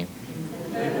 name.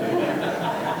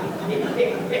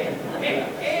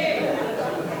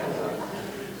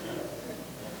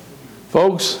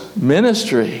 Folks,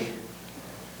 ministry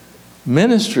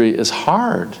is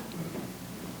hard.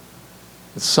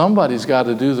 Somebody's got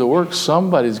to do the work.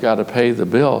 Somebody's got to pay the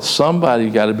bill.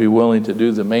 Somebody's got to be willing to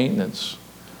do the maintenance.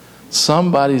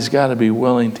 Somebody's got to be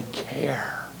willing to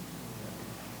care.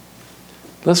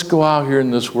 Let's go out here in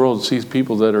this world and see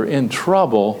people that are in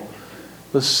trouble.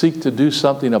 Let's seek to do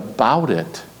something about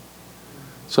it.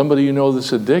 Somebody you know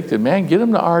that's addicted, man, get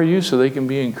them to RU so they can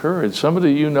be encouraged.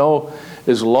 Somebody you know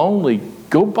is lonely,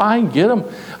 go by and get them.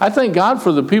 I thank God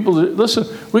for the people that, listen,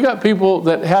 we got people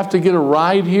that have to get a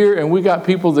ride here, and we got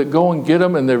people that go and get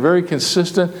them, and they're very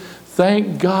consistent.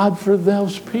 Thank God for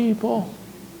those people.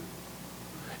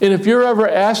 And if you're ever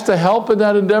asked to help in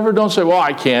that endeavor, don't say, well,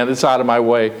 I can't, it's out of my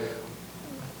way.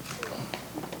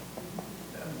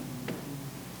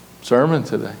 Sermon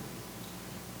today.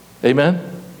 Amen?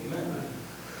 Amen?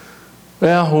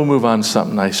 Well, we'll move on to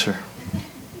something nicer.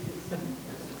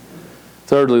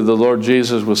 Thirdly, the Lord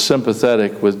Jesus was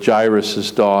sympathetic with Jairus'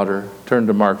 daughter. Turn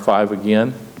to Mark 5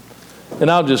 again.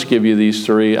 And I'll just give you these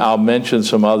 3. I'll mention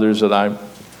some others that I'm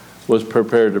was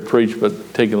prepared to preach,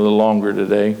 but taking a little longer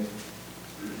today.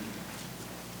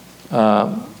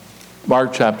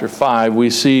 Mark chapter 5, we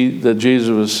see that Jesus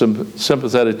was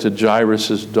sympathetic to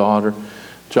Jairus' daughter.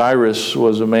 Jairus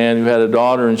was a man who had a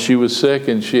daughter, and she was sick,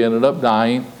 and she ended up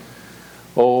dying.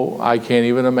 Oh, I can't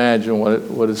even imagine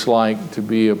what it's like to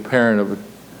be a parent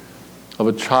of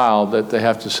a child that they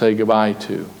have to say goodbye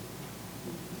to.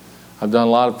 I've done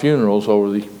a lot of funerals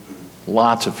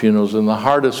lots of funerals, and the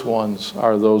hardest ones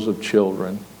are those of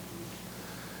children.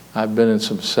 I've been in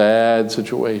some sad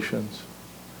situations.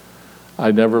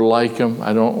 I never like them.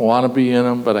 I don't want to be in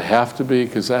them, but I have to be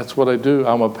because that's what I do.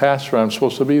 I'm a pastor. I'm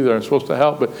supposed to be there. I'm supposed to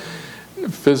help. But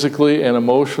physically and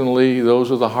emotionally,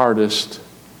 those are the hardest.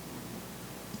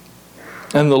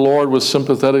 And the Lord was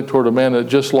sympathetic toward a man that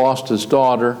just lost his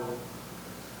daughter.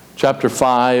 Chapter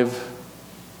 5,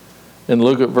 and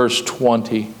look at verse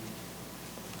 20.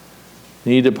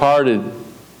 He departed.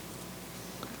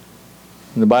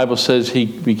 And the Bible says he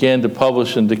began to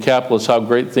publish in Decapolis how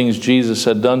great things Jesus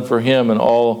had done for him, and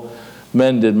all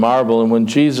men did marvel. And when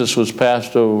Jesus was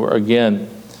passed over again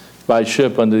by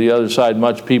ship unto the other side,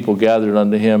 much people gathered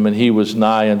unto him, and he was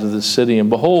nigh unto the city.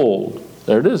 And behold,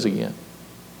 there it is again.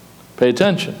 Pay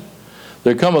attention.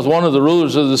 There cometh one of the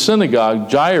rulers of the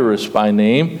synagogue, Jairus by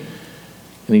name,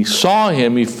 and he saw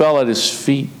him, he fell at his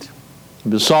feet,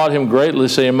 and besought him greatly,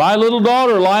 saying, My little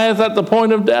daughter lieth at the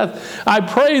point of death. I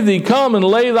pray thee, come and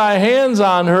lay thy hands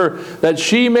on her, that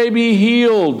she may be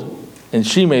healed, and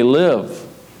she may live.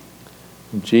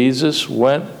 And Jesus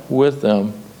went with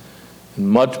them, and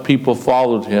much people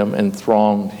followed him and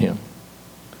thronged him.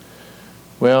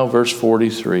 Well, verse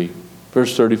 43,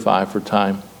 verse 35 for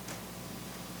time.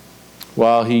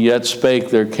 While he yet spake,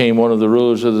 there came one of the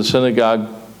rulers of the synagogue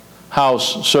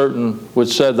house, certain, which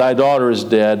said, Thy daughter is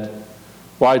dead.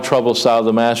 Why troublest thou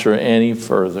the master any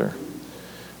further?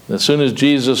 And as soon as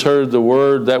Jesus heard the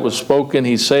word that was spoken,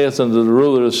 he saith unto the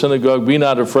ruler of the synagogue, Be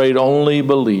not afraid, only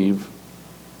believe.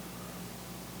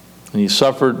 And he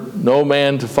suffered no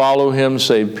man to follow him,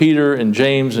 save Peter and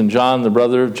James and John, the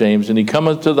brother of James. And he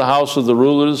cometh to the house of the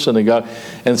ruler of the synagogue,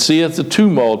 and seeth the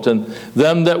tumult, and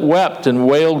them that wept and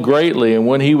wailed greatly. And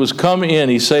when he was come in,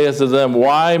 he saith to them,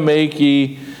 Why make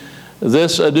ye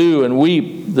this ado, and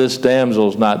weep? This damsel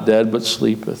is not dead, but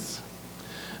sleepeth.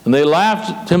 And they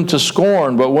laughed him to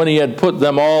scorn, but when he had put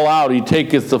them all out, he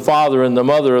taketh the father and the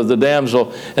mother of the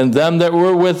damsel, and them that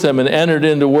were with him, and entered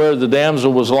into where the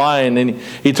damsel was lying. And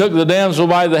he took the damsel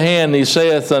by the hand, and he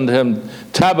saith unto him,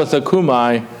 Tabitha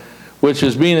cumi, which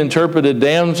is being interpreted,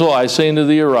 Damsel, I say unto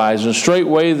thee, arise. And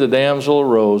straightway the damsel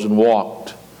arose and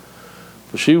walked.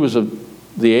 For she was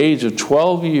of the age of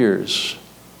 12 years.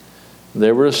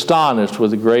 They were astonished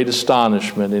with a great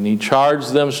astonishment, and he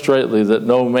charged them straitly that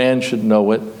no man should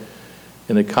know it,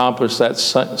 and accomplished that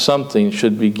something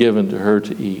should be given to her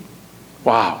to eat.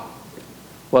 Wow,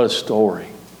 what a story.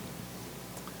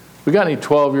 We got any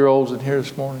 12-year-olds in here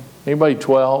this morning? Anybody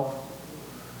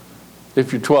 12?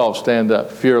 If you're 12, stand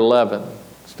up. If you're 11,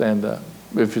 stand up.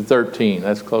 If you're 13,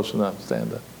 that's close enough,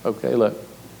 stand up. Okay, look.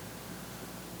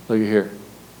 Look at here.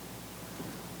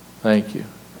 Thank you.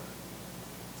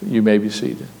 You may be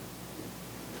seated.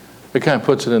 It kind of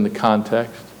puts it into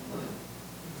context.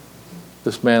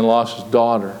 This man lost his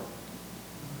daughter,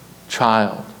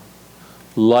 child,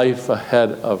 life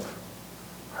ahead of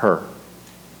her.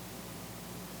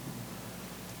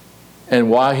 And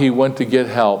while he went to get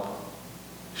help,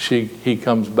 he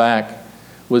comes back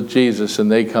with Jesus,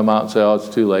 and they come out and say, Oh, it's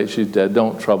too late. She's dead.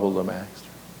 Don't trouble the master.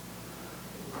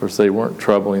 Of course, they weren't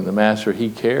troubling the master.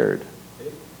 He cared.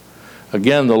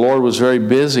 Again, the Lord was very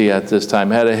busy at this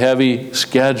time, had a heavy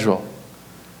schedule.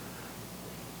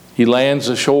 He lands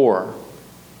ashore.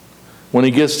 When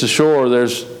he gets to shore,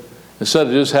 instead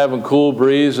of just having cool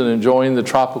breeze and enjoying the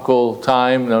tropical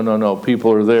time, no.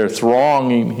 People are there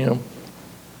thronging him.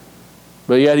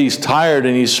 But yet he's tired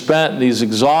and he's spent and he's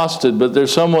exhausted. But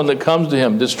there's someone that comes to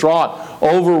him, distraught,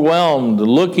 overwhelmed,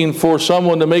 looking for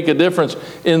someone to make a difference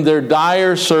in their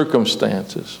dire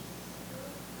circumstances.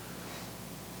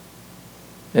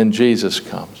 And Jesus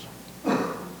comes.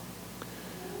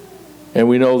 And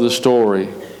we know the story.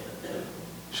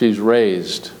 She's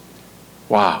raised.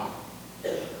 Wow.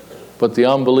 But the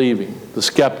unbelieving, the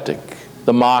skeptic,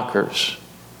 the mockers,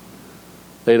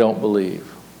 they don't believe.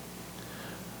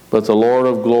 But the Lord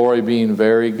of glory, being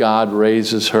very God,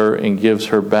 raises her and gives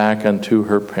her back unto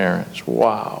her parents.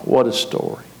 Wow, what a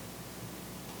story.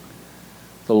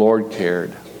 The Lord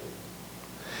cared.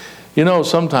 You know,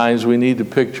 sometimes we need to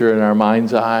picture in our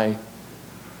mind's eye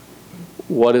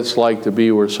what it's like to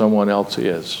be where someone else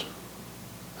is.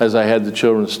 As I had the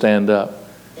children stand up,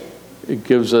 it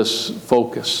gives us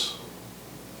focus.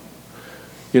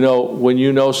 When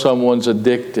you know someone's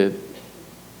addicted,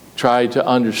 try to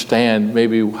understand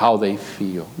maybe how they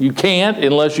feel. You can't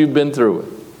unless you've been through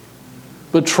it.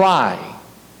 But try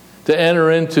to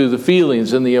enter into the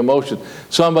feelings and the emotions.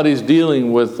 Somebody's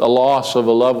dealing with a loss of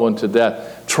a loved one to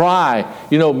death. Try.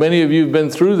 Many of you have been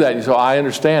through that. You say, I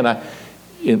understand.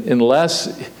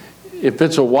 If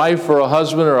it's a wife or a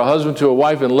husband to a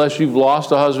wife, unless you've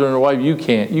lost a husband or a wife, you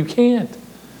can't. You can't.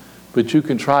 But you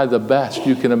can try the best.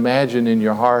 You can imagine in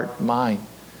your heart and mind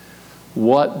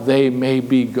what they may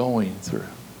be going through.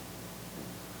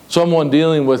 Someone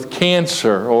dealing with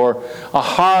cancer or a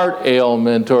heart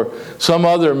ailment or some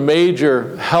other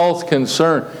major health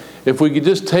concern. If we could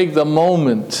just take the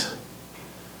moment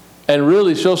and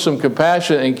really show some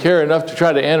compassion and care enough to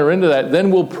try to enter into that,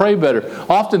 then we'll pray better.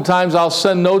 Oftentimes I'll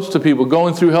send notes to people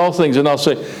going through health things, and I'll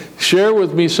say, share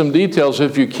with me some details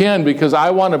if you can, because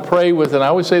I want to pray with, and I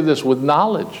always say this, with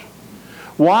knowledge.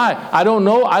 Why? I don't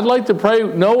know. I'd like to pray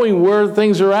knowing where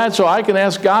things are at so I can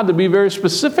ask God to be very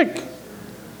specific.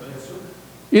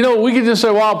 We can just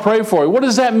say, well, I'll pray for you. What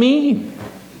does that mean?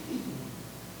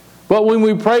 But when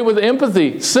we pray with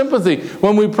empathy, sympathy,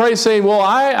 when we pray saying, well,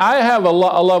 I have a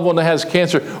loved one that has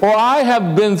cancer, or I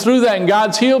have been through that and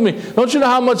God's healed me, don't you know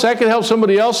how much that could help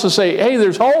somebody else to say, hey,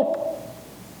 there's hope?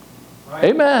 Right.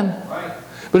 Amen. Right.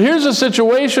 But here's a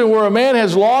situation where a man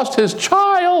has lost his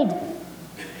child.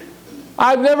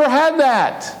 I've never had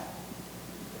that.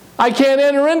 I can't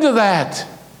enter into that.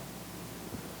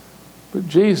 But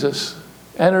Jesus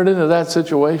entered into that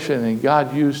situation, and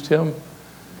God used him.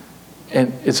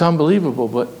 And it's unbelievable,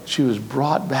 but she was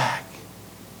brought back.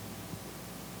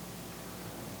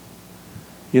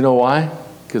 You know why?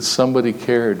 Because somebody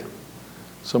cared.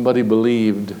 Somebody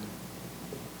believed.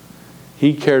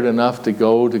 He cared enough to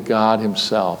go to God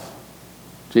himself.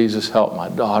 Jesus, help my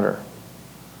daughter.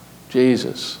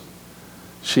 Jesus,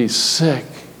 she's sick.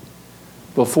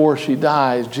 Before she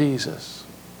dies, Jesus.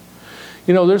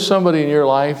 There's somebody in your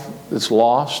life that's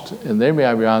lost, and they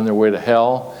may be on their way to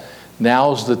hell.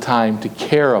 Now's the time to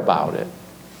care about it.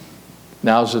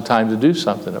 Now's the time to do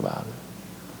something about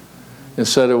it.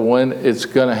 Instead of when it's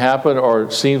going to happen or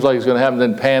it seems like it's going to happen,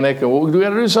 then panic and, we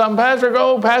got to do something, Pastor,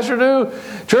 go, Pastor, do,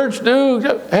 church, do.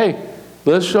 Hey,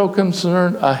 let's show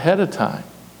concern ahead of time.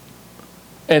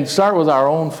 And start with our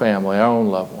own family, our own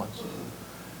loved ones.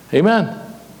 Amen.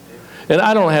 And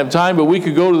I don't have time, but we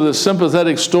could go to the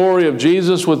sympathetic story of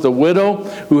Jesus with the widow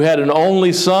who had an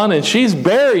only son, and she's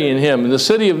burying him in the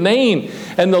city of Nain.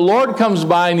 And the Lord comes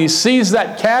by and he sees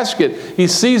that casket. He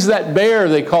sees that bear,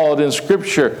 they call it in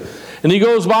Scripture. And he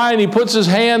goes by and he puts his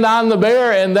hand on the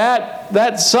bear, and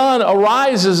that son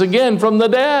arises again from the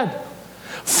dead.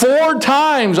 4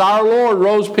 times our Lord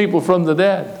rose people from the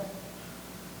dead.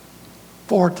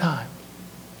 4 times.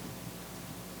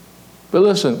 But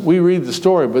listen, we read the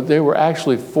story, but there were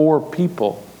actually 4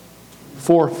 people,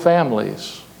 4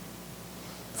 families,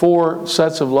 4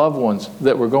 sets of loved ones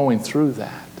that were going through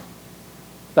that.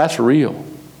 That's real.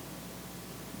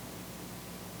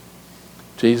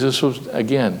 Jesus was,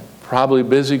 again, probably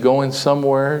busy going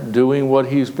somewhere, doing what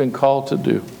he's been called to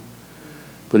do.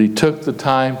 But he took the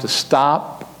time to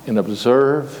stop and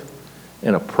observe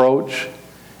and approach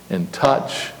and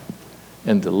touch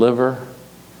and deliver,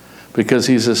 because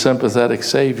he's a sympathetic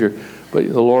Savior.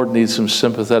 But the Lord needs some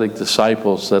sympathetic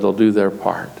disciples that'll do their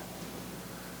part.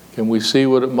 Can we see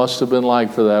what it must have been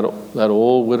like for that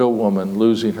old widow woman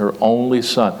losing her only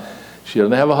son? She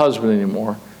doesn't have a husband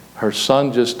anymore. Her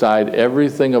son just died.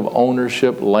 Everything of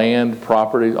ownership, land,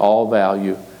 property, all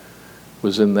value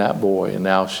was in that boy. And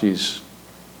now she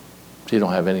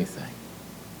don't have anything.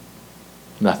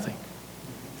 Nothing.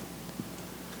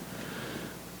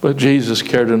 But Jesus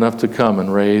cared enough to come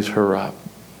and raise her up.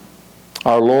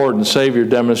 Our Lord and Savior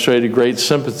demonstrated great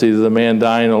sympathy to the man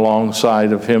dying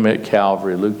alongside of him at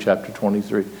Calvary, Luke chapter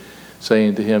 23,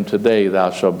 saying to him, today thou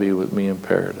shalt be with me in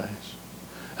paradise.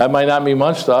 That might not mean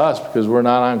much to us because we're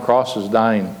not on crosses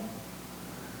dying.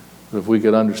 But if we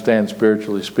could understand,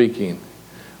 spiritually speaking,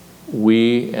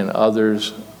 we and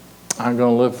others aren't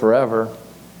going to live forever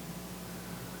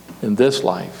in this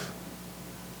life.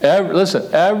 Listen,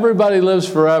 everybody lives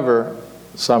forever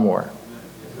somewhere.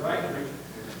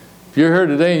 If you're here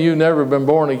today and you've never been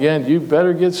born again, you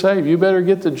better get saved. You better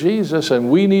get to Jesus. And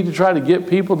we need to try to get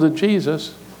people to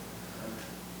Jesus.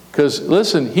 Because,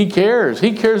 listen, he cares.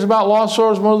 He cares about lost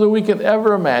souls more than we can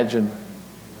ever imagine.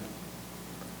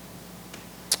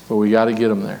 But we got to get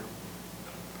them there.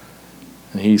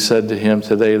 And he said to him,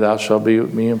 today thou shalt be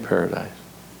with me in paradise.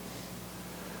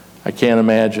 I can't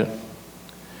imagine.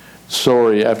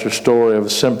 Story after story of a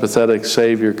sympathetic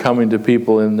Savior coming to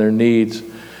people in their needs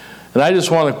And I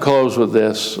just want to close with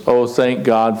this. Oh, thank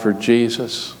God for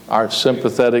Jesus, our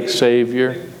sympathetic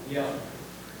Savior.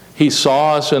 He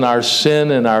saw us in our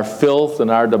sin and our filth and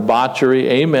our debauchery,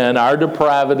 amen, our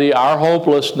depravity, our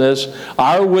hopelessness,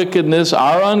 our wickedness,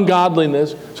 our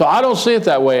ungodliness. So I don't see it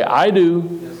that way. I do.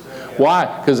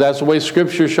 Why? Because that's the way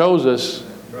Scripture shows us.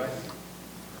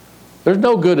 There's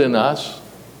no good in us.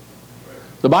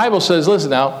 The Bible says, listen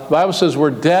now, the Bible says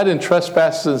we're dead in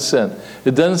trespasses and sin.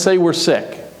 It doesn't say we're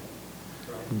sick.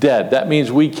 Dead. That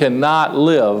means we cannot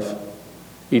live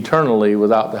eternally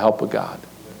without the help of God.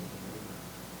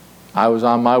 I was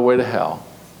on my way to hell.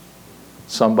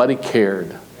 Somebody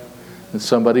cared. And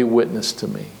somebody witnessed to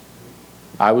me.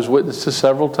 I was witnessed to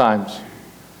several times.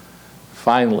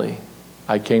 Finally,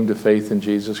 I came to faith in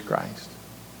Jesus Christ.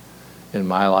 And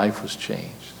my life was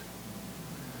changed.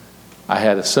 I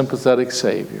had a sympathetic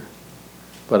Savior.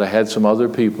 But I had some other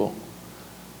people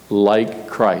like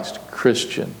Christ,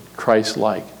 Christian,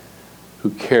 Christ-like, who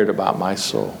cared about my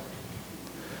soul.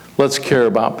 Let's care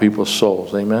about people's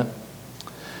souls. Amen?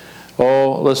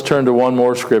 Oh, let's turn to one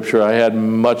more scripture. I had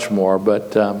much more,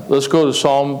 but let's go to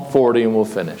Psalm 40 and we'll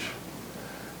finish.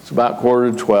 It's about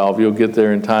 11:45. You'll get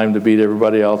there in time to beat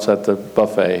everybody else at the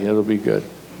buffet. It'll be good.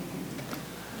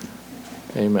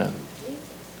 Amen.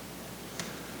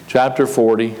 Chapter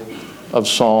 40 of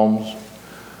Psalms.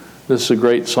 This is a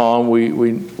great psalm.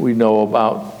 We know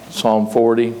about Psalm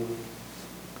 40.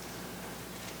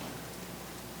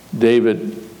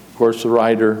 David, of course, the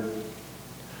writer.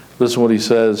 Listen to what he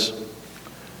says.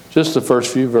 Just the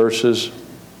first few verses.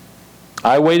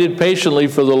 I waited patiently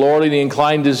for the Lord, and he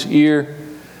inclined his ear.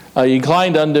 He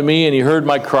inclined unto me, and he heard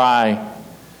my cry.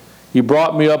 He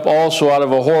brought me up also out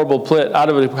of a horrible pit, out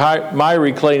of a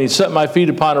miry clay, and he set my feet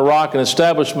upon a rock and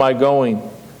established my going.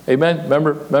 Amen?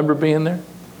 Remember being there?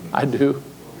 I do.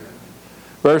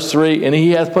 Verse 3, and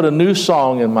he hath put a new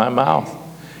song in my mouth,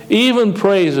 even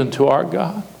praise unto our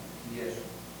God.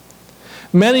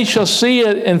 Many shall see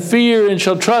it and fear and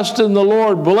shall trust in the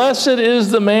Lord. Blessed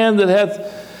is the man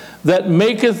that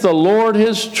maketh the Lord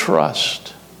his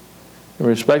trust, and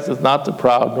respecteth not the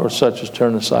proud, nor such as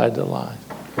turn aside to lie.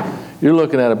 You're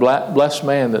looking at a blessed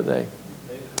man today.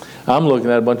 I'm looking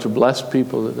at a bunch of blessed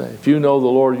people today. If you know the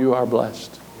Lord, you are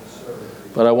blessed.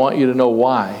 But I want you to know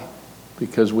why.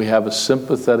 Because we have a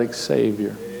sympathetic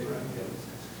Savior.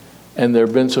 And there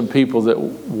have been some people that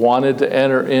wanted to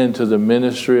enter into the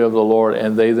ministry of the Lord,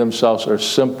 and they themselves are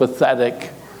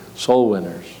sympathetic soul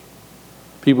winners.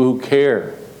 People who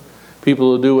care.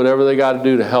 People who do whatever they got to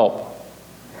do to help.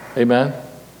 Amen?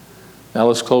 Now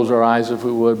let's close our eyes if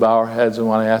we would, bow our heads, and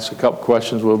want to ask a couple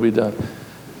questions, we'll be done.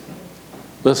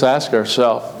 Let's ask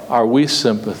ourselves, are we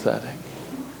sympathetic?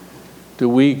 Do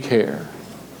we care?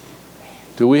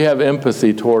 Do we have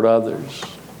empathy toward others?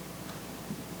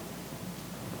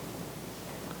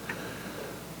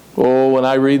 Oh, when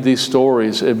I read these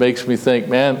stories, it makes me think,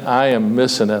 man, I am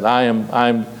missing it.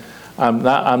 I'm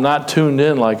not tuned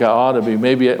in like I ought to be.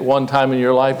 Maybe at one time in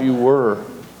your life you were.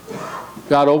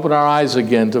 God, open our eyes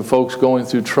again to folks going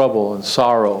through trouble and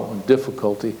sorrow and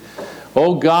difficulty.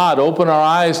 Oh God, open our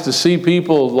eyes to see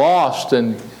people lost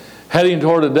and heading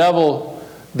toward the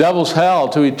devil's hell,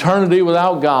 to eternity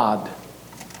without God.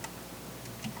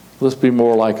 Let's be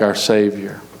more like our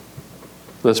Savior.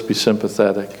 Let's be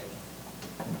sympathetic.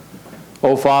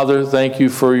 Oh, Father, thank you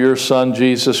for your Son,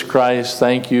 Jesus Christ.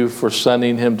 Thank you for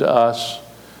sending him to us.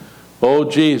 Oh,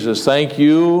 Jesus, thank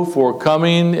you for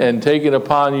coming and taking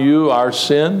upon you our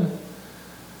sin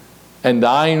and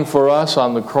dying for us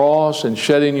on the cross and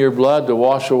shedding your blood to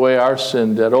wash away our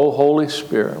sin debt. Oh, Holy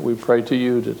Spirit, we pray to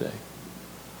you today.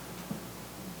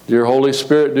 Dear Holy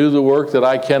Spirit, do the work that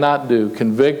I cannot do.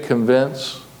 Convict,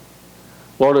 convince.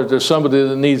 Lord, if there's somebody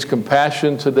that needs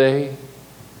compassion today,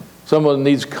 someone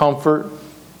needs comfort,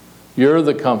 you're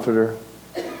the comforter.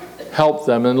 Help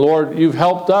them. And Lord, you've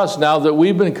helped us. Now that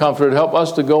we've been comforted, help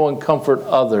us to go and comfort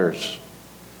others.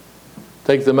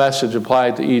 Take the message, apply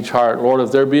it to each heart. Lord,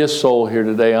 if there be a soul here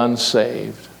today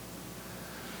unsaved,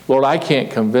 Lord, I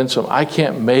can't convince them. I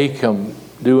can't make them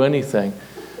do anything.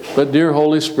 But dear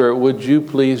Holy Spirit, would you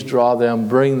please draw them,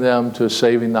 bring them to a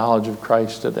saving knowledge of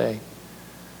Christ today.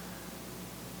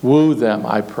 Woo them,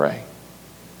 I pray.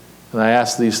 And I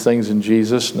ask these things in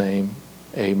Jesus' name.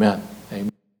 Amen.